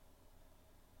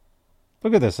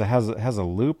 Look at this. It has a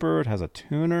looper. It has a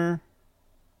tuner.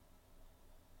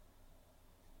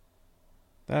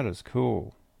 That is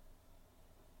cool.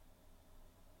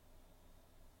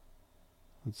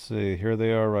 Let's see. Here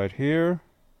they are right here.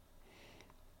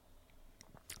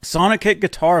 SONICAKE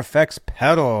Guitar Effects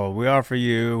Pedal. We offer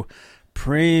you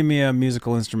premium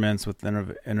musical instruments with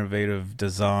innovative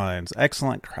designs,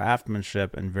 excellent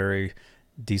craftsmanship, and very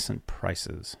decent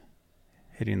prices.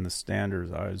 Hitting the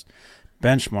standardized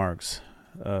benchmarks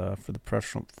for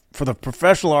the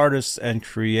professional artists and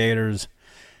creators,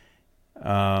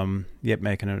 yet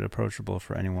making it approachable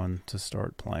for anyone to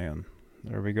start playing.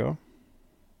 There we go.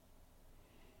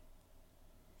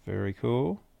 Very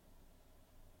cool.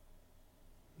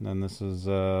 And then this is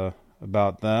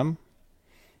about them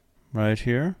right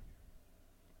here.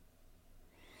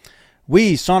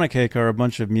 We, SONICAKE, are a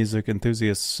bunch of music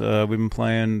enthusiasts. We've been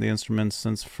playing the instruments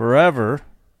since forever.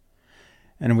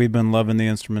 And we've been loving the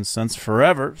instruments since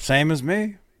forever. Same as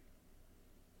me.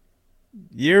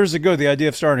 Years ago, the idea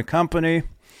of starting a company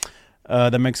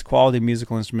that makes quality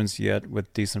musical instruments yet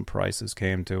with decent prices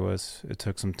came to us. It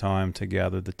took some time to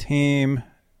gather the team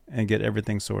and get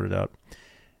everything sorted out.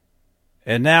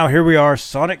 And now here we are,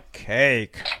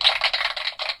 SONICAKE.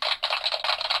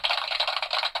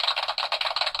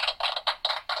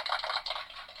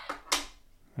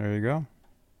 There you go.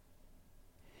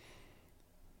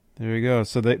 There you go.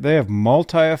 So they have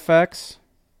multi-effects.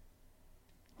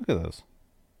 Look at this.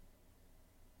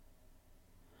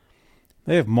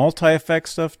 They have multi-effect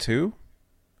stuff too.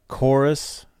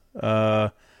 Chorus.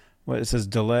 What it says,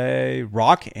 delay.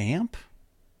 Rock amp.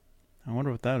 I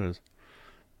wonder what that is.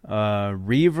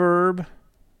 Reverb.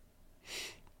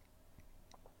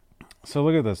 So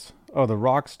look at this. Oh, the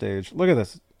rock stage. Look at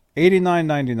this.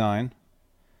 $89.99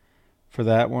 for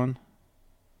that one.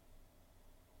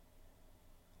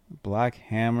 Black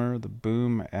Hammer, the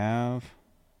Boom Av.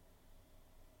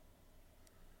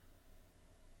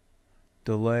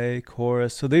 Delay,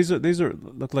 chorus. So these are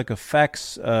look like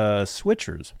effects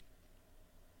switchers.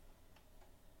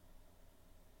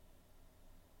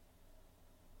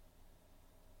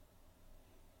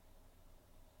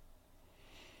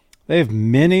 They have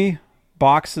mini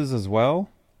boxes as well.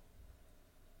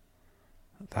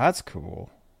 That's cool.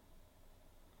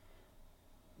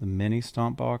 The mini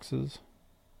stomp boxes.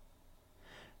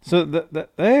 So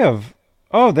they have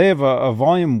a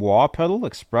volume wah pedal,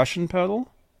 expression pedal.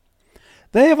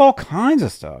 They have all kinds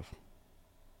of stuff.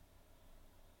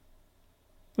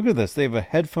 Look at this. They have a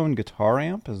headphone guitar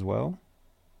amp as well.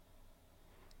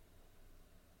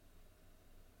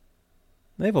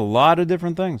 They have a lot of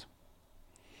different things.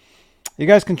 You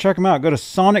guys can check them out. Go to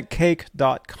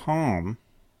sonicake.com.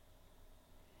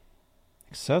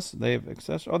 They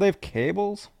have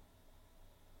cables.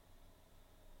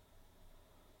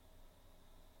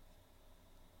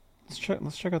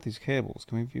 Let's check out these cables.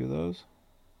 Can we view those?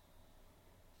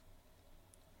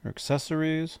 Or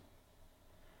accessories.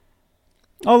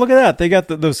 Oh, look at that. They got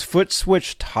those foot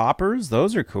switch toppers.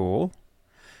 Those are cool.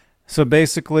 So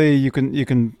basically you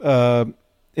can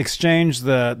exchange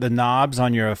the knobs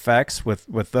on your effects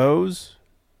with those,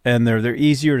 and they're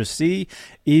easier to see,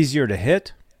 easier to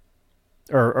hit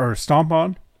or stomp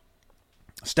on,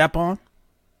 step on.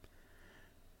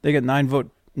 They get 9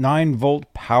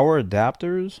 volt power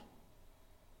adapters.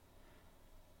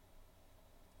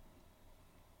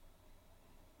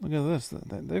 Look at this.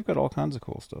 They've got all kinds of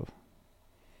cool stuff.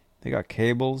 They got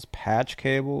cables, patch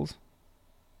cables.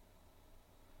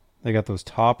 They got those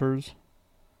toppers.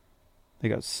 They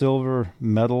got silver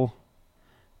metal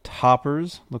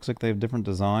toppers. Looks like they have different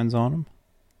designs on them.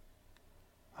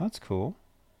 That's cool.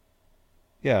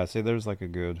 Yeah, see, there's like a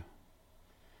good...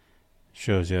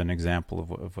 Shows you an example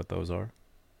of what those are.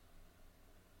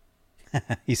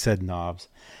 He said knobs.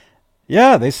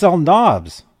 Yeah, they sell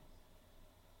knobs.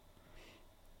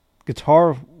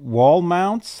 Guitar wall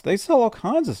mounts. They sell all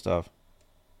kinds of stuff.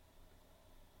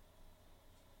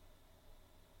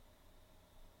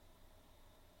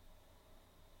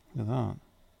 Look at that.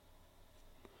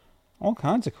 All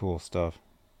kinds of cool stuff.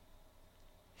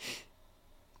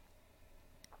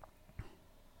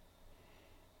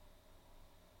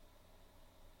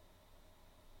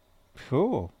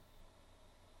 Cool.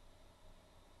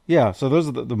 Yeah, so those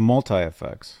are the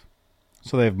multi-effects.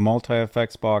 So they have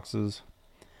multi-effects boxes.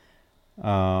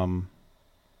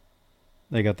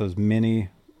 They got those mini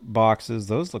boxes.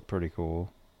 Those look pretty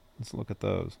cool. Let's look at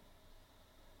those.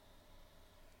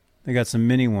 They got some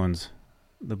mini ones.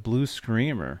 The Blue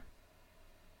Screamer.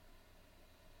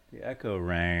 The Echo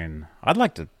Rain. I'd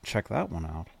like to check that one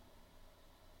out.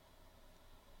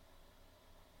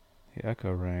 The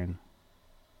Echo Rain.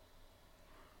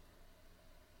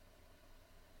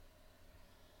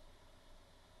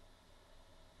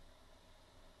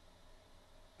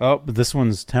 Oh, but this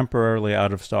one's temporarily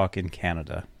out of stock in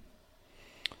Canada.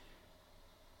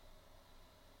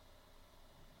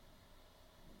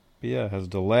 But yeah, it has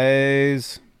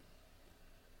delays.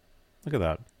 Look at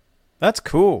that. That's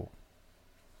cool.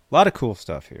 A lot of cool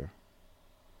stuff here.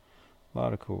 A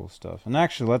lot of cool stuff. And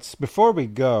actually, before we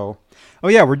go... Oh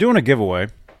yeah, we're doing a giveaway.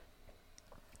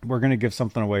 We're going to give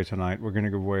something away tonight. We're going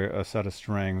to give away a set of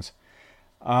strings.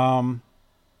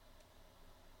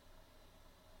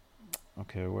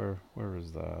 Okay, where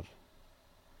is that?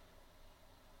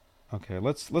 Okay,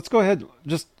 let's go ahead.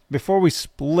 Just before we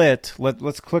split,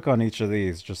 let's click on each of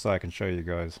these just so I can show you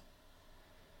guys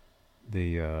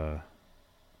the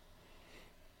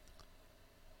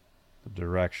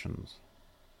directions.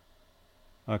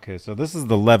 Okay, so this is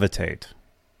the Levitate.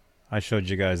 I showed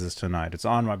you guys this tonight. It's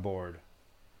on my board.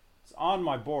 It's on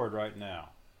my board right now.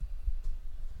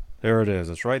 There it is.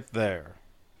 It's right there.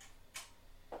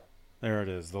 There it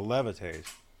is, the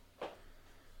Levitate.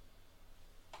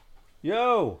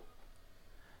 Yo!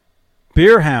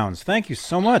 Beer Hounds, thank you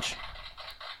so much.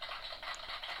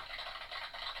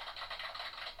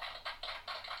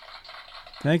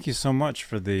 Thank you so much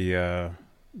for the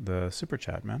super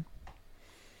chat, man.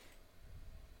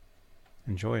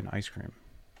 Enjoy an ice cream.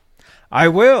 I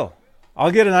will.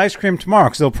 I'll get an ice cream tomorrow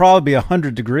because it'll probably be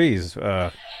 100 degrees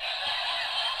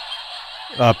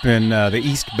up in the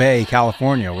East Bay,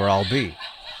 California, where I'll be.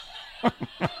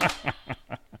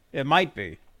 It might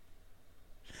be.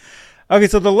 Okay,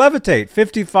 so the Levitate,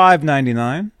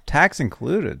 $55.99, tax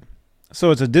included.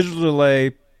 So it's a digital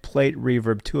delay, plate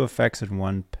reverb, 2 effects, and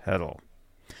 1 pedal.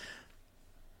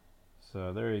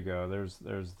 So there you go. There's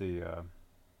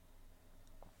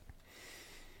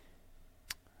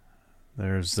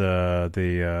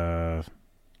the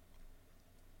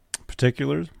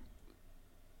particulars.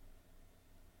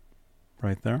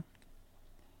 Right there.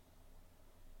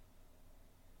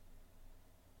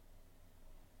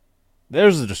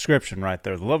 There's the description right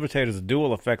there. The Levitate is a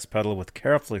dual effects pedal with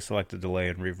carefully selected delay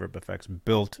and reverb effects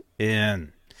built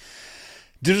in.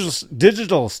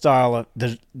 Digital style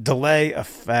delay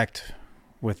effect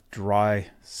with dry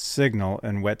signal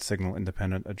and wet signal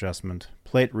independent adjustment.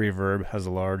 Plate reverb has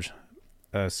a large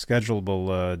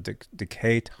schedulable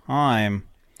decay time,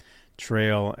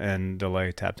 trail, and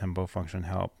delay tap tempo function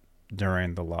help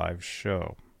during the live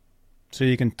show. So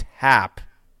you can tap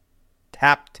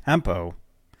tempo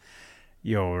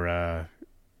your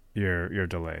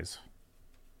delays,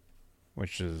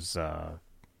 which is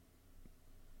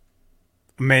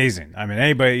amazing. I mean,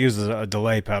 anybody that uses a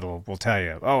delay pedal will tell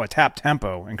you, oh, a tap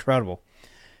tempo, incredible.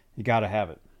 You got to have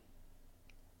it.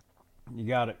 You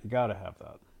got to have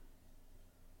that.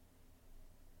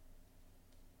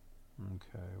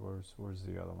 Okay, where's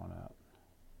the other one at?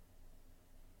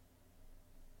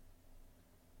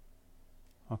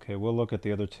 Okay, we'll look at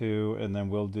the other two, and then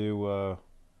we'll do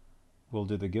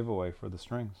the giveaway for the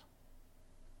strings.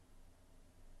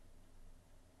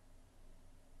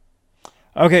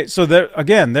 Okay, so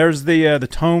there's the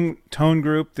tone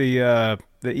group, the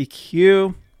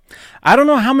EQ. I don't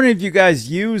know how many of you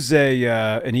guys use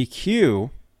an EQ.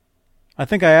 I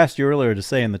think I asked you earlier to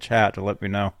say in the chat to let me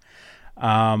know.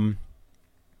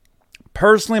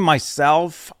 Personally,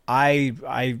 myself, I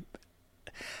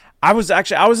was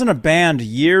in a band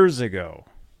years ago,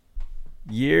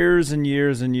 years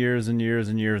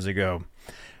ago,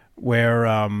 where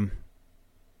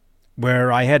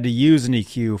I had to use an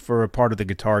EQ for a part of the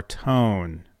guitar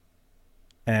tone,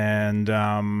 and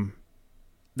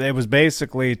it was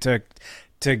basically to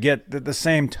get the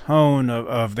same tone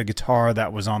of the guitar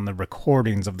that was on the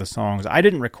recordings of the songs. I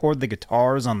didn't record the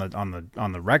guitars on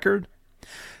the record,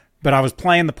 but I was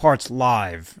playing the parts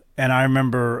live, and I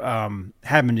remember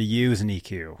having to use an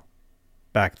EQ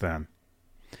back then.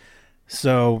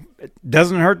 So it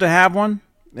doesn't hurt to have one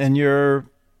in your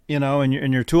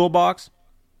toolbox.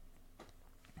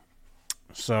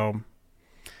 So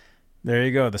there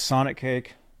you go, the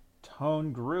SONICAKE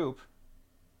tone group,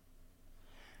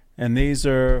 and these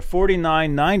are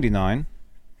 $49.99.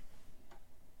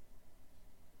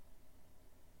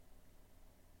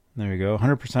 There you go,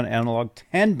 100% analog,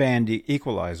 10-band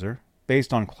equalizer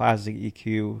based on classic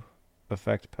EQ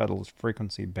effect pedals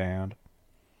frequency band.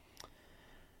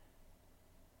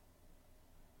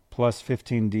 Plus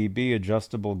 15 dB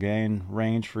adjustable gain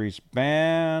range for each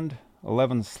band.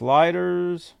 11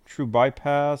 sliders. True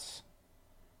bypass.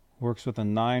 Works with a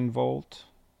 9 volt.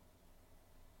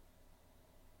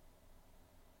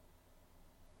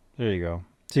 There you go.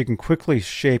 So you can quickly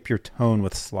shape your tone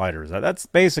with sliders. That's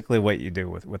basically what you do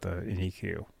with an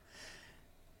EQ.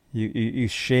 You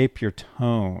shape your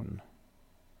tone.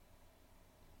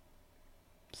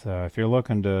 So if you're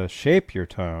looking to shape your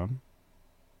tone,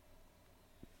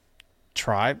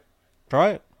 try it.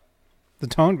 The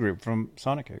tone group from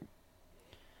SONICAKE.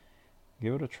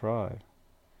 Give it a try.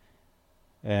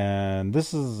 And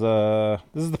this is the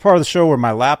part of the show where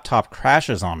my laptop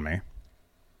crashes on me,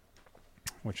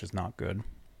 which is not good.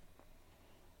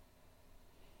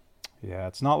 Yeah,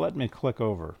 it's not letting me click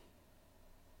over.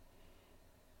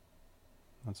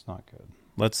 That's not good.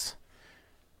 Let's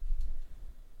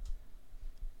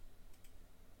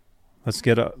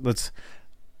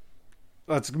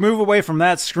move away from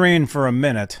that screen for a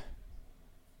minute.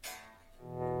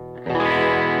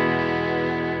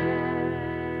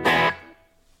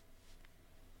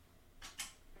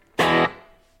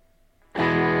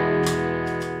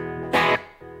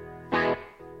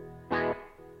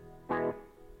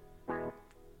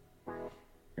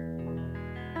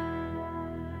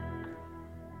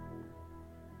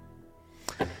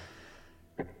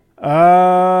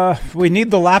 We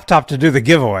need the laptop to do the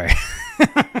giveaway.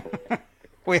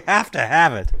 We have to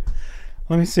have it.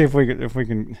 Let me see if we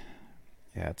can.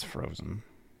 Yeah, it's frozen.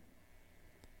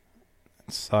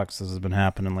 It sucks. This has been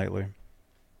happening lately.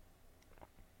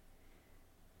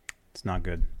 It's not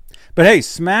good. But hey,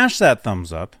 smash that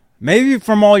thumbs up. Maybe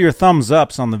from all your thumbs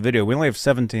ups on the video. We only have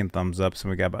 17 thumbs ups, and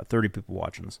we got about 30 people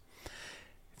watching us.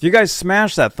 If you guys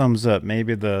smash that thumbs up,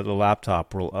 maybe the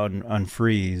laptop will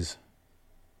unfreeze.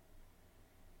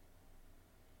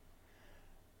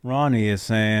 Ronnie is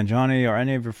saying, Johnny, are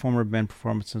any of your former band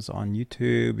performances on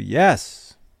YouTube?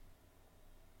 Yes.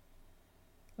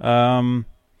 Yeah,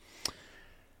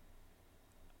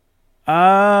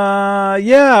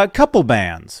 a couple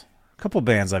bands.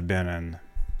 I've been in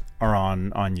are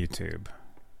on YouTube.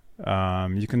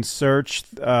 You can search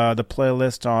the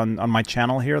playlist on my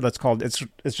channel here. That's called it's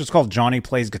just called Johnny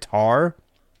Plays Guitar.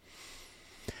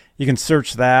 You can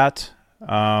search that.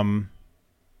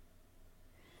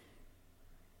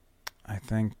 I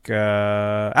think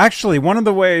actually one of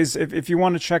the ways, if you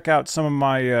want to check out some of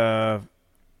my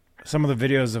some of the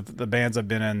videos of the bands I've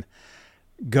been in,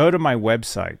 go to my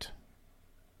website.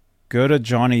 Go to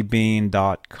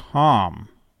johnnybean.com,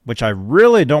 which I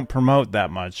really don't promote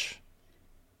that much,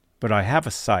 but I have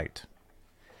a site.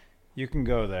 You can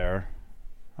go there.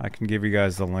 I can give you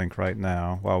guys the link right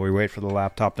now while we wait for the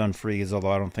laptop to unfreeze,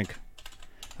 although I don't think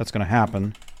that's going to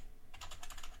happen.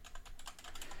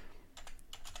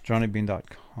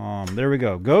 johnnybean.com. There we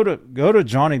go. Go to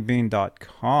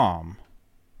johnnybean.com.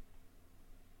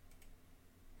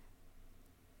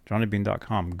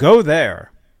 johnnybean.com. Go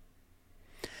there.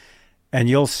 And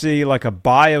you'll see like a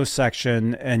bio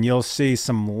section, and you'll see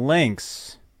some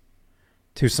links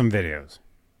to some videos.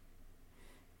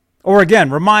 Or again,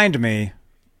 remind me.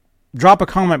 Drop a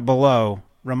comment below.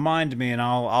 Remind me, and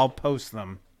I'll post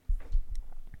them.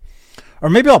 Or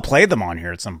maybe I'll play them on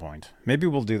here at some point. Maybe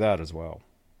we'll do that as well.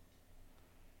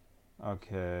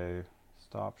 Okay.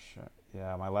 Stop share.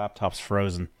 Yeah, my laptop's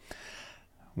frozen.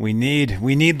 We need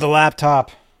the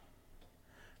laptop.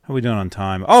 How are we doing on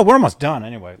time? Oh, we're almost done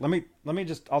anyway. Let me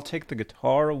just, I'll take the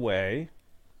guitar away.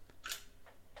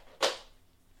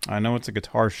 I know it's a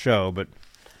guitar show, but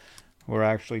we're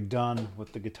actually done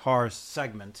with the guitar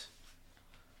segment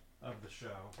of the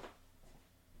show.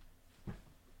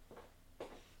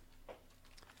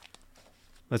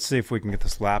 Let's see if we can get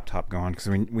this laptop going, because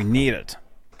we need it.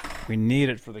 We need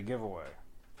it for the giveaway.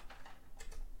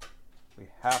 We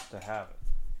have to have it.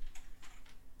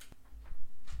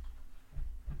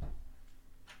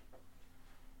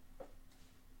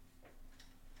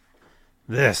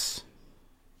 This.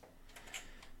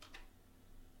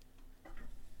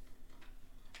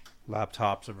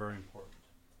 Laptops are very important.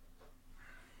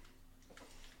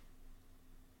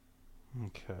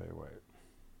 Okay, wait.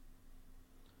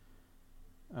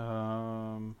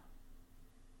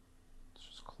 Let's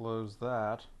just close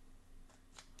that.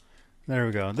 There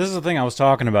we go. This is the thing I was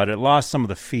talking about. It lost some of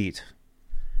the feet.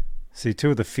 See,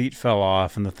 2 of the feet fell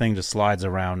off, and the thing just slides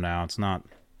around now. It's not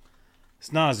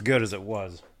as good as it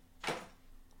was.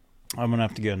 I'm going to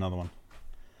have to get another one.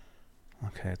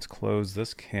 Okay, let's close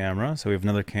this camera. So we have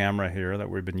another camera here that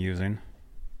we've been using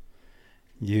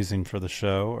for the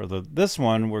show. Or this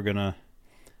one we're gonna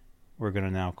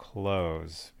now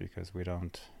close because we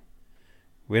don't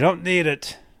need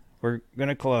it. We're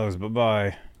gonna close.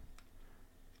 Bye-bye.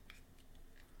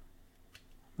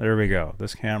 There we go.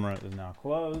 This camera is now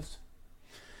closed.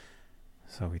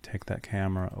 So we take that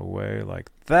camera away like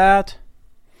that.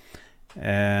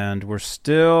 And we're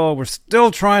still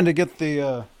trying to get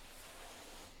the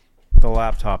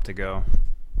laptop to go.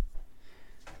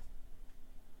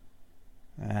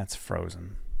 That's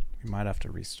frozen. We might have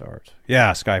to restart.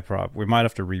 Yeah, Skype. We might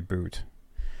have to reboot.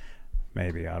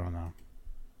 Maybe, I don't know.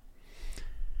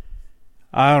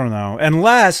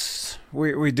 Unless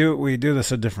we do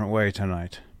this a different way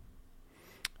tonight.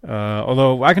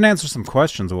 Although I can answer some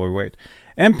questions while we wait.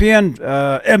 MPN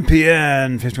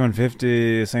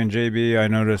 5150 saying, JB, I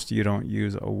noticed you don't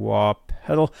use a wah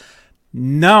pedal.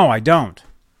 No, I don't.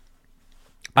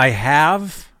 I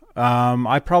have.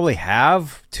 I probably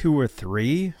have 2 or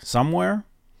 3 somewhere,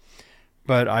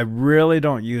 but I really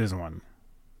don't use one.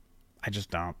 I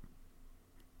just don't.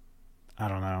 I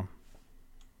don't know.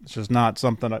 It's just not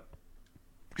something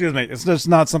it's just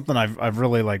not something I've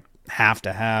really like have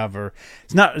to have, or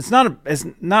it's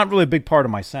not really a big part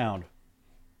of my sound.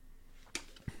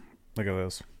 Look at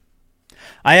this.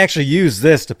 I actually use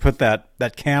this to put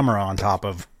that camera on top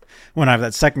of when I have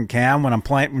that second cam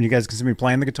when you guys can see me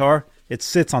playing the guitar. It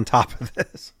sits on top of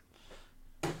this.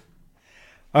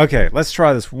 Okay, let's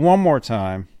try this one more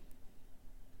time.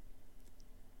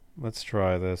 Let's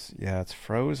try this. Yeah, it's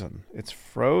frozen. It's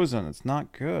frozen. It's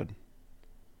not good.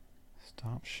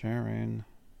 Stop sharing.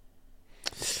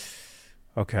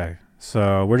 Okay,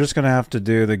 so we're just going to have to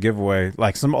do the giveaway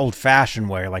like some old-fashioned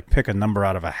way, like pick a number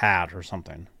out of a hat or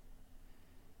something.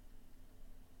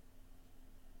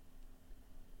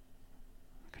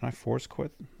 Can I force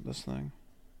quit this thing?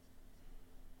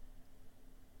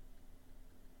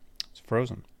 It's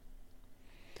frozen.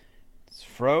 It's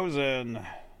frozen.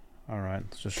 All right,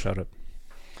 let's just shut it.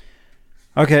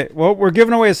 Okay, well, we're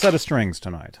giving away a set of strings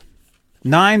tonight.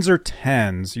 9s or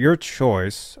 10s, your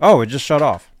choice. Oh, it just shut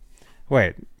off.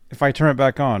 Wait, if I turn it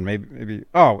back on, maybe.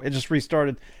 Oh, it just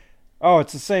restarted. Oh,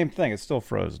 it's the same thing. It's still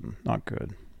frozen. Not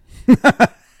good.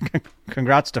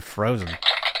 Congrats to Frozen.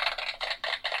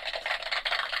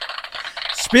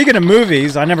 Speaking of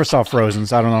movies, I never saw Frozen,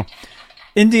 so I don't know.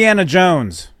 Indiana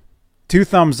Jones. 2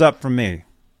 thumbs up from me.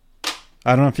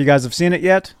 I don't know if you guys have seen it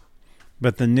yet,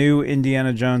 but the new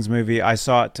Indiana Jones movie, I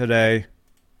saw it today.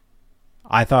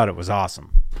 I thought it was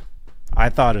awesome. I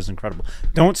thought it was incredible.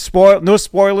 No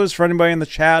spoilers for anybody in the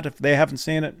chat if they haven't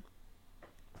seen it.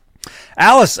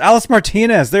 Alice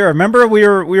Martinez there. Remember we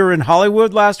were in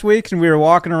Hollywood last week and we were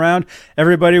walking around.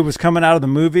 Everybody was coming out of the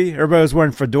movie. Everybody was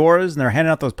wearing fedoras and they're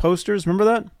handing out those posters. Remember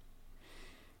that?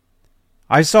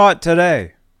 I saw it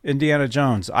today. Indiana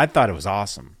Jones. I thought it was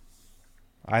awesome.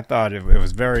 I thought it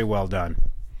was very well done.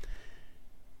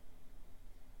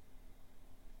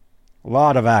 A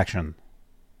lot of action.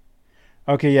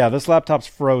 Okay, yeah, this laptop's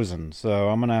frozen, so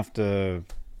I'm going to have to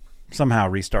somehow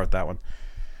restart that one.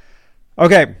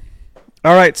 Okay.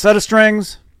 All right, set of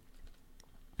strings.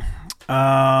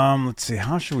 Let's see.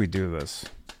 How should we do this?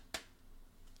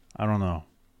 I don't know.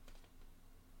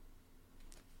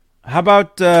 How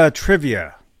about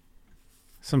trivia?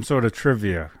 Some sort of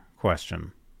trivia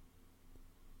question.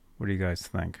 What do you guys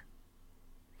think?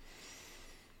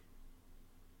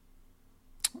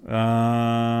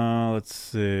 Let's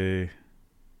see.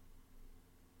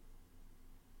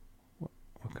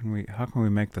 How can we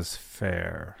make this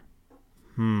fair?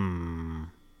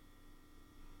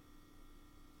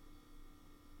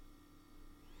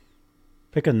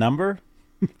 Pick a number?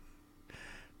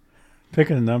 Pick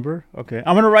a number? Okay.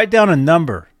 I'm going to write down a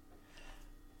number.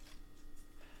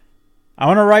 I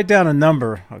want to write down a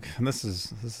number. Okay, this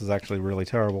is actually really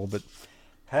terrible, but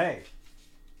hey.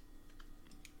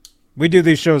 We do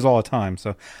these shows all the time,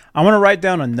 so I want to write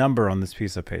down a number on this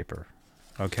piece of paper.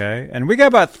 Okay? And we got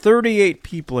about 38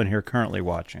 people in here currently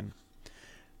watching.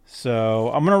 So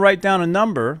I'm going to write down a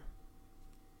number,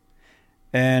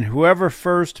 and whoever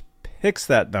first picks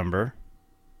that number,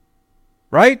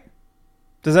 right?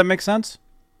 Does that make sense?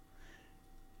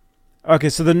 Okay,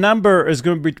 so the number is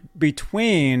going to be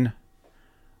between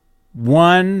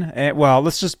 1 and, well,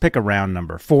 let's just pick a round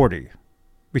number, 40.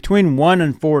 Between 1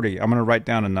 and 40, I'm going to write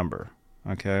down a number.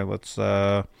 Okay, let's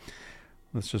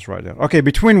just write down. Okay,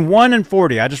 between 1 and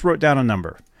 40, I just wrote down a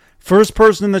number. First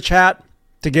person in the chat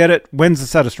to get it wins the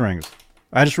set of strings.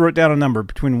 I just wrote down a number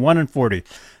between 1 and 40.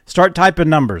 Start typing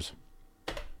numbers.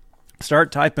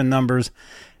 Start typing numbers.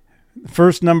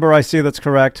 First number I see that's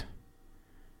correct.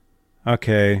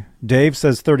 Okay, Dave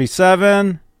says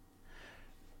 37.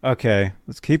 Okay,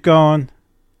 let's keep going.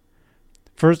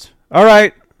 First, all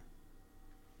right.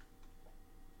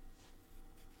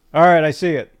 All right, I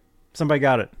see it. Somebody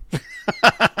got it.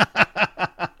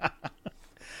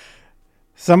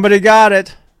 Somebody got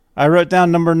it. I wrote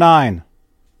down number 9.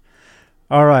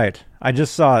 All right. I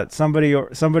just saw it.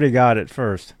 Somebody got it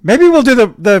first. Maybe we'll do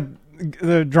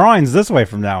the drawings this way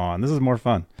from now on. This is more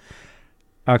fun.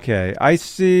 Okay. I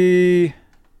see.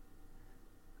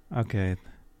 Okay.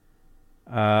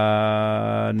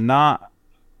 Not.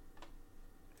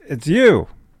 It's you.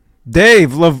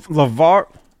 Dave Lavallo?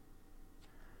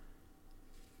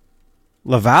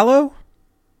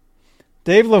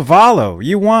 Dave Lavallo,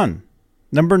 you won.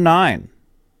 Number 9.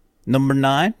 Number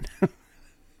 9?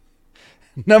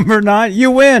 Number 9,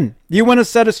 you win. You win a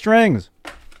set of strings.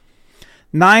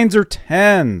 9s or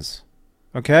 10s.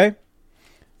 Okay?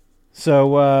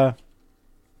 So,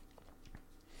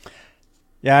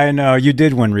 yeah, I know you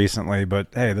did win recently, but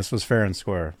hey, this was fair and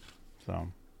square. So,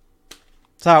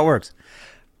 that's how it works.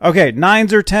 Okay,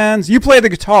 9s or 10s. You play the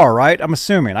guitar, right? I'm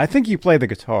assuming. I think you play the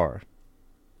guitar.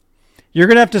 You're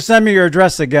going to have to send me your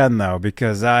address again, though,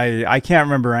 because I can't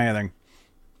remember anything.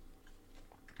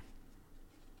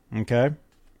 Okay?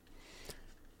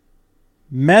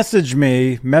 Message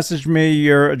me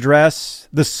your address.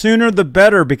 The sooner the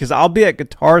better, because I'll be at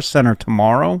Guitar Center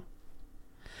tomorrow.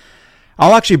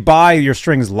 I'll actually buy your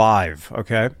strings live,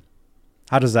 okay?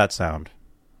 How does that sound?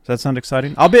 Does that sound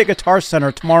exciting? I'll be at Guitar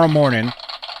Center tomorrow morning.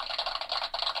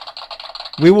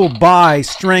 We will buy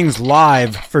strings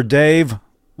live for Dave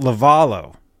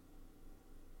Lavallo.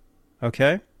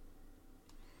 Okay?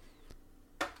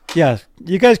 Yeah,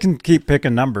 you guys can keep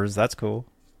picking numbers. That's cool.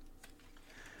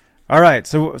 All right,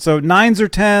 so 9s or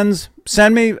 10s,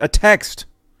 send me a text.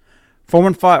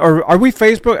 415, or are we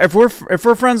Facebook? If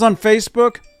we're friends on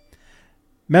Facebook,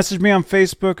 message me on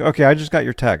Facebook. Okay, I just got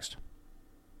your text.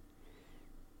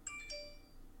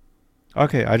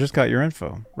 Okay, I just got your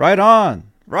info. Right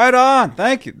on. Right on.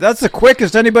 Thank you. That's the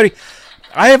quickest anybody.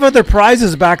 I have other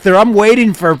prizes back there. I'm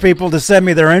waiting for people to send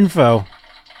me their info.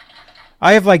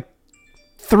 I have like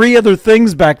 3 other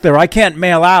things back there I can't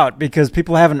mail out because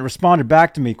people haven't responded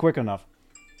back to me quick enough.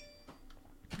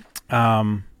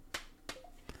 But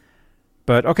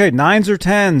okay, 9s or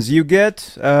 10s, you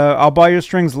get. I'll buy your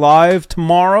strings live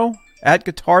tomorrow at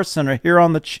Guitar Center here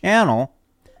on the channel.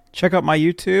 Check out my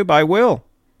YouTube. I will.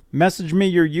 Message me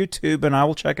your YouTube and I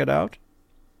will check it out.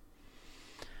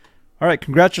 All right,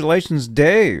 congratulations,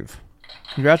 Dave.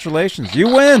 Congratulations. You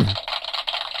win.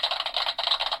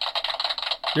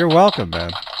 You're welcome,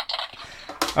 man.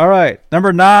 All right,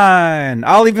 number 9.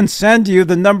 I'll even send you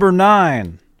the number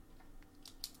 9.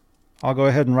 I'll go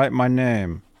ahead and write my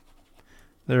name.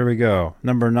 There we go.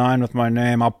 Number 9 with my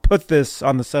name. I'll put this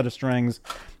on the set of strings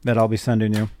that I'll be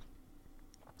sending you.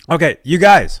 Okay, you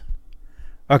guys.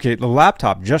 Okay, the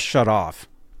laptop just shut off.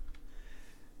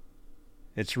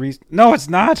 No, it's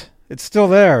not. It's still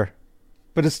there.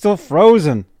 But it's still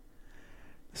frozen.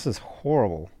 This is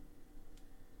horrible.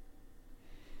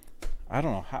 I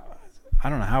don't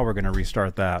know how we're going to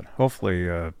restart that. Hopefully,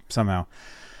 somehow.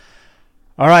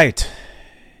 All right.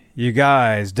 You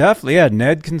guys, definitely. Yeah,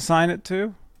 Ned can sign it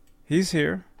too. He's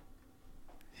here.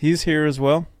 He's here as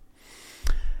well.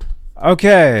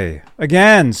 Okay.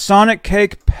 Again,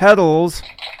 SONICAKE pedals.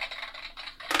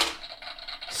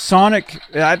 It's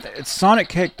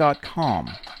SONICAKE.com.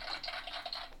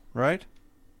 Right?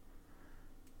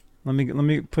 Let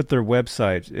me put their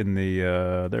website in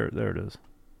the there it is.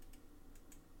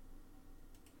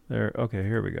 There. Okay,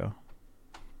 here we go.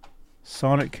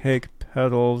 SONICAKE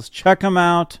pedals. Check them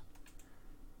out.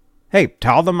 Hey,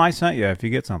 tell them I sent you if you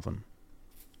get something.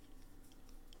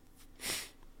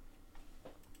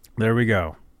 There we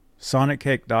go.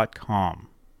 SONICAKE.com.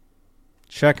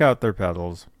 Check out their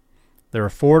pedals. They're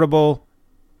affordable.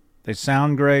 They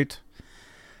sound great.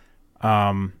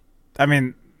 I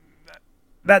mean,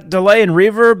 that delay and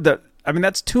reverb,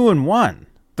 that's 2 in 1.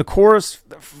 The chorus,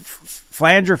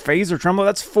 flanger, phaser, tremolo,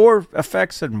 that's 4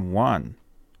 effects in 1.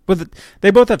 But they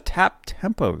both have tap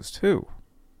tempos, too.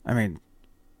 I mean,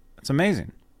 it's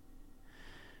amazing.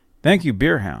 Thank you,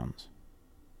 Beer Hounds.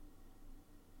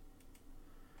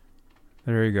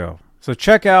 There you go. So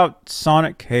check out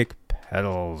SONICAKE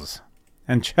pedals.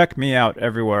 And check me out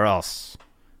everywhere else.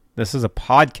 This is a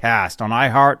podcast on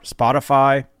iHeart,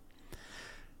 Spotify.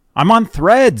 I'm on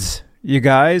Threads, you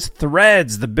guys.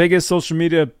 Threads, the biggest social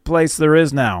media place there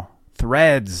is now.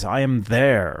 Threads, I am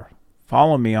there.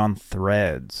 Follow me on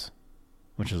Threads,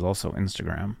 which is also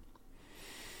Instagram.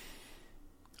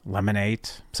 Lemonade.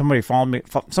 Somebody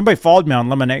followed me on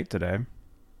Lemonade today.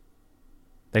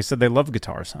 They said they love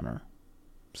Guitar Center.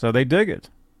 So they dig it.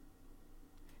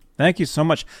 Thank you so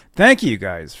much. Thank you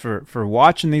guys for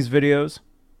watching these videos.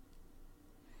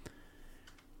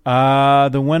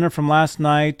 The winner from last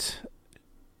night,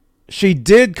 she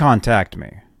did contact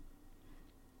me.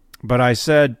 But I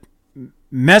said,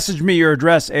 message me your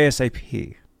address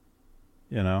ASAP.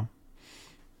 You know?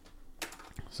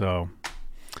 So,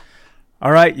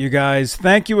 all right, you guys.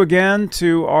 Thank you again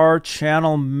to our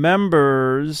channel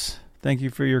members. Thank you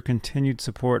for your continued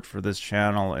support for this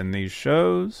channel and these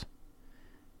shows.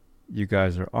 You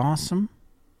guys are awesome.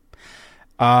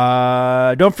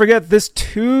 Don't forget this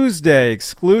Tuesday,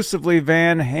 exclusively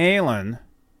Van Halen.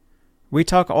 We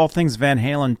talk all things Van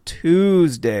Halen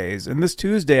Tuesdays. And this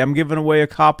Tuesday, I'm giving away a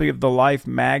copy of the Life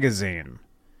magazine.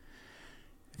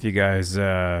 If you guys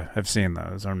have seen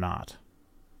those or not.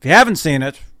 If you haven't seen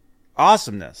it,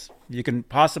 awesomeness. You can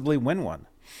possibly win one.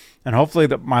 And hopefully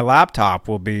my laptop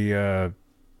will be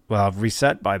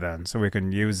reset by then, so we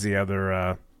can use the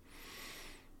other...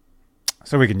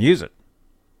 so we can use it.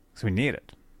 Because we need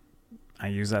it. I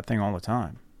use that thing all the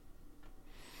time.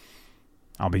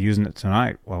 I'll be using it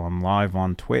tonight while I'm live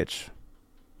on Twitch.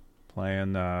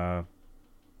 Playing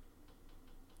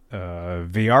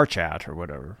VR chat or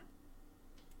whatever.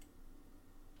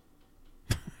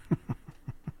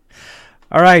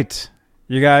 All right.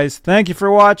 You guys, thank you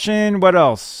for watching. What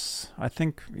else? I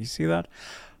think, you see that?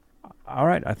 All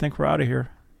right. I think we're out of here.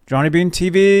 Johnny Bean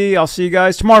TV. I'll see you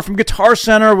guys tomorrow from Guitar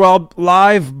Center. Well,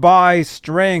 live by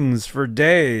strings for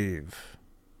Dave.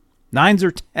 9s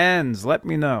or 10s. Let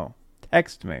me know.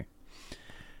 Text me.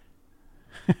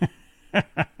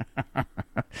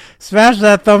 Smash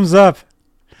that thumbs up.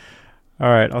 All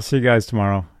right. I'll see you guys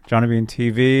tomorrow. Johnny Bean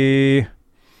TV.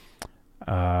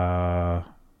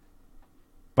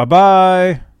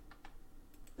 Bye-bye.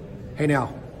 Hey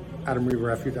now, Adam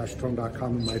Reaver,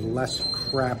 fu-tone.com, and my less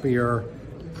crappier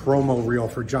promo reel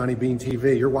for Johnny Bean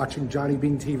TV. You're watching Johnny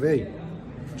Bean TV.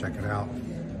 Check it out.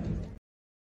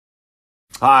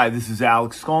 Hi, this is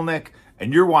Alex Skolnick,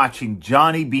 and you're watching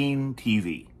Johnny Bean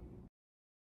TV.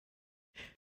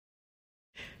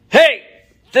 Hey,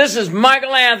 this is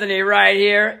Michael Anthony right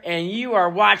here, and you are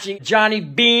watching Johnny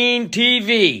Bean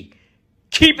TV.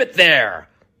 Keep it there.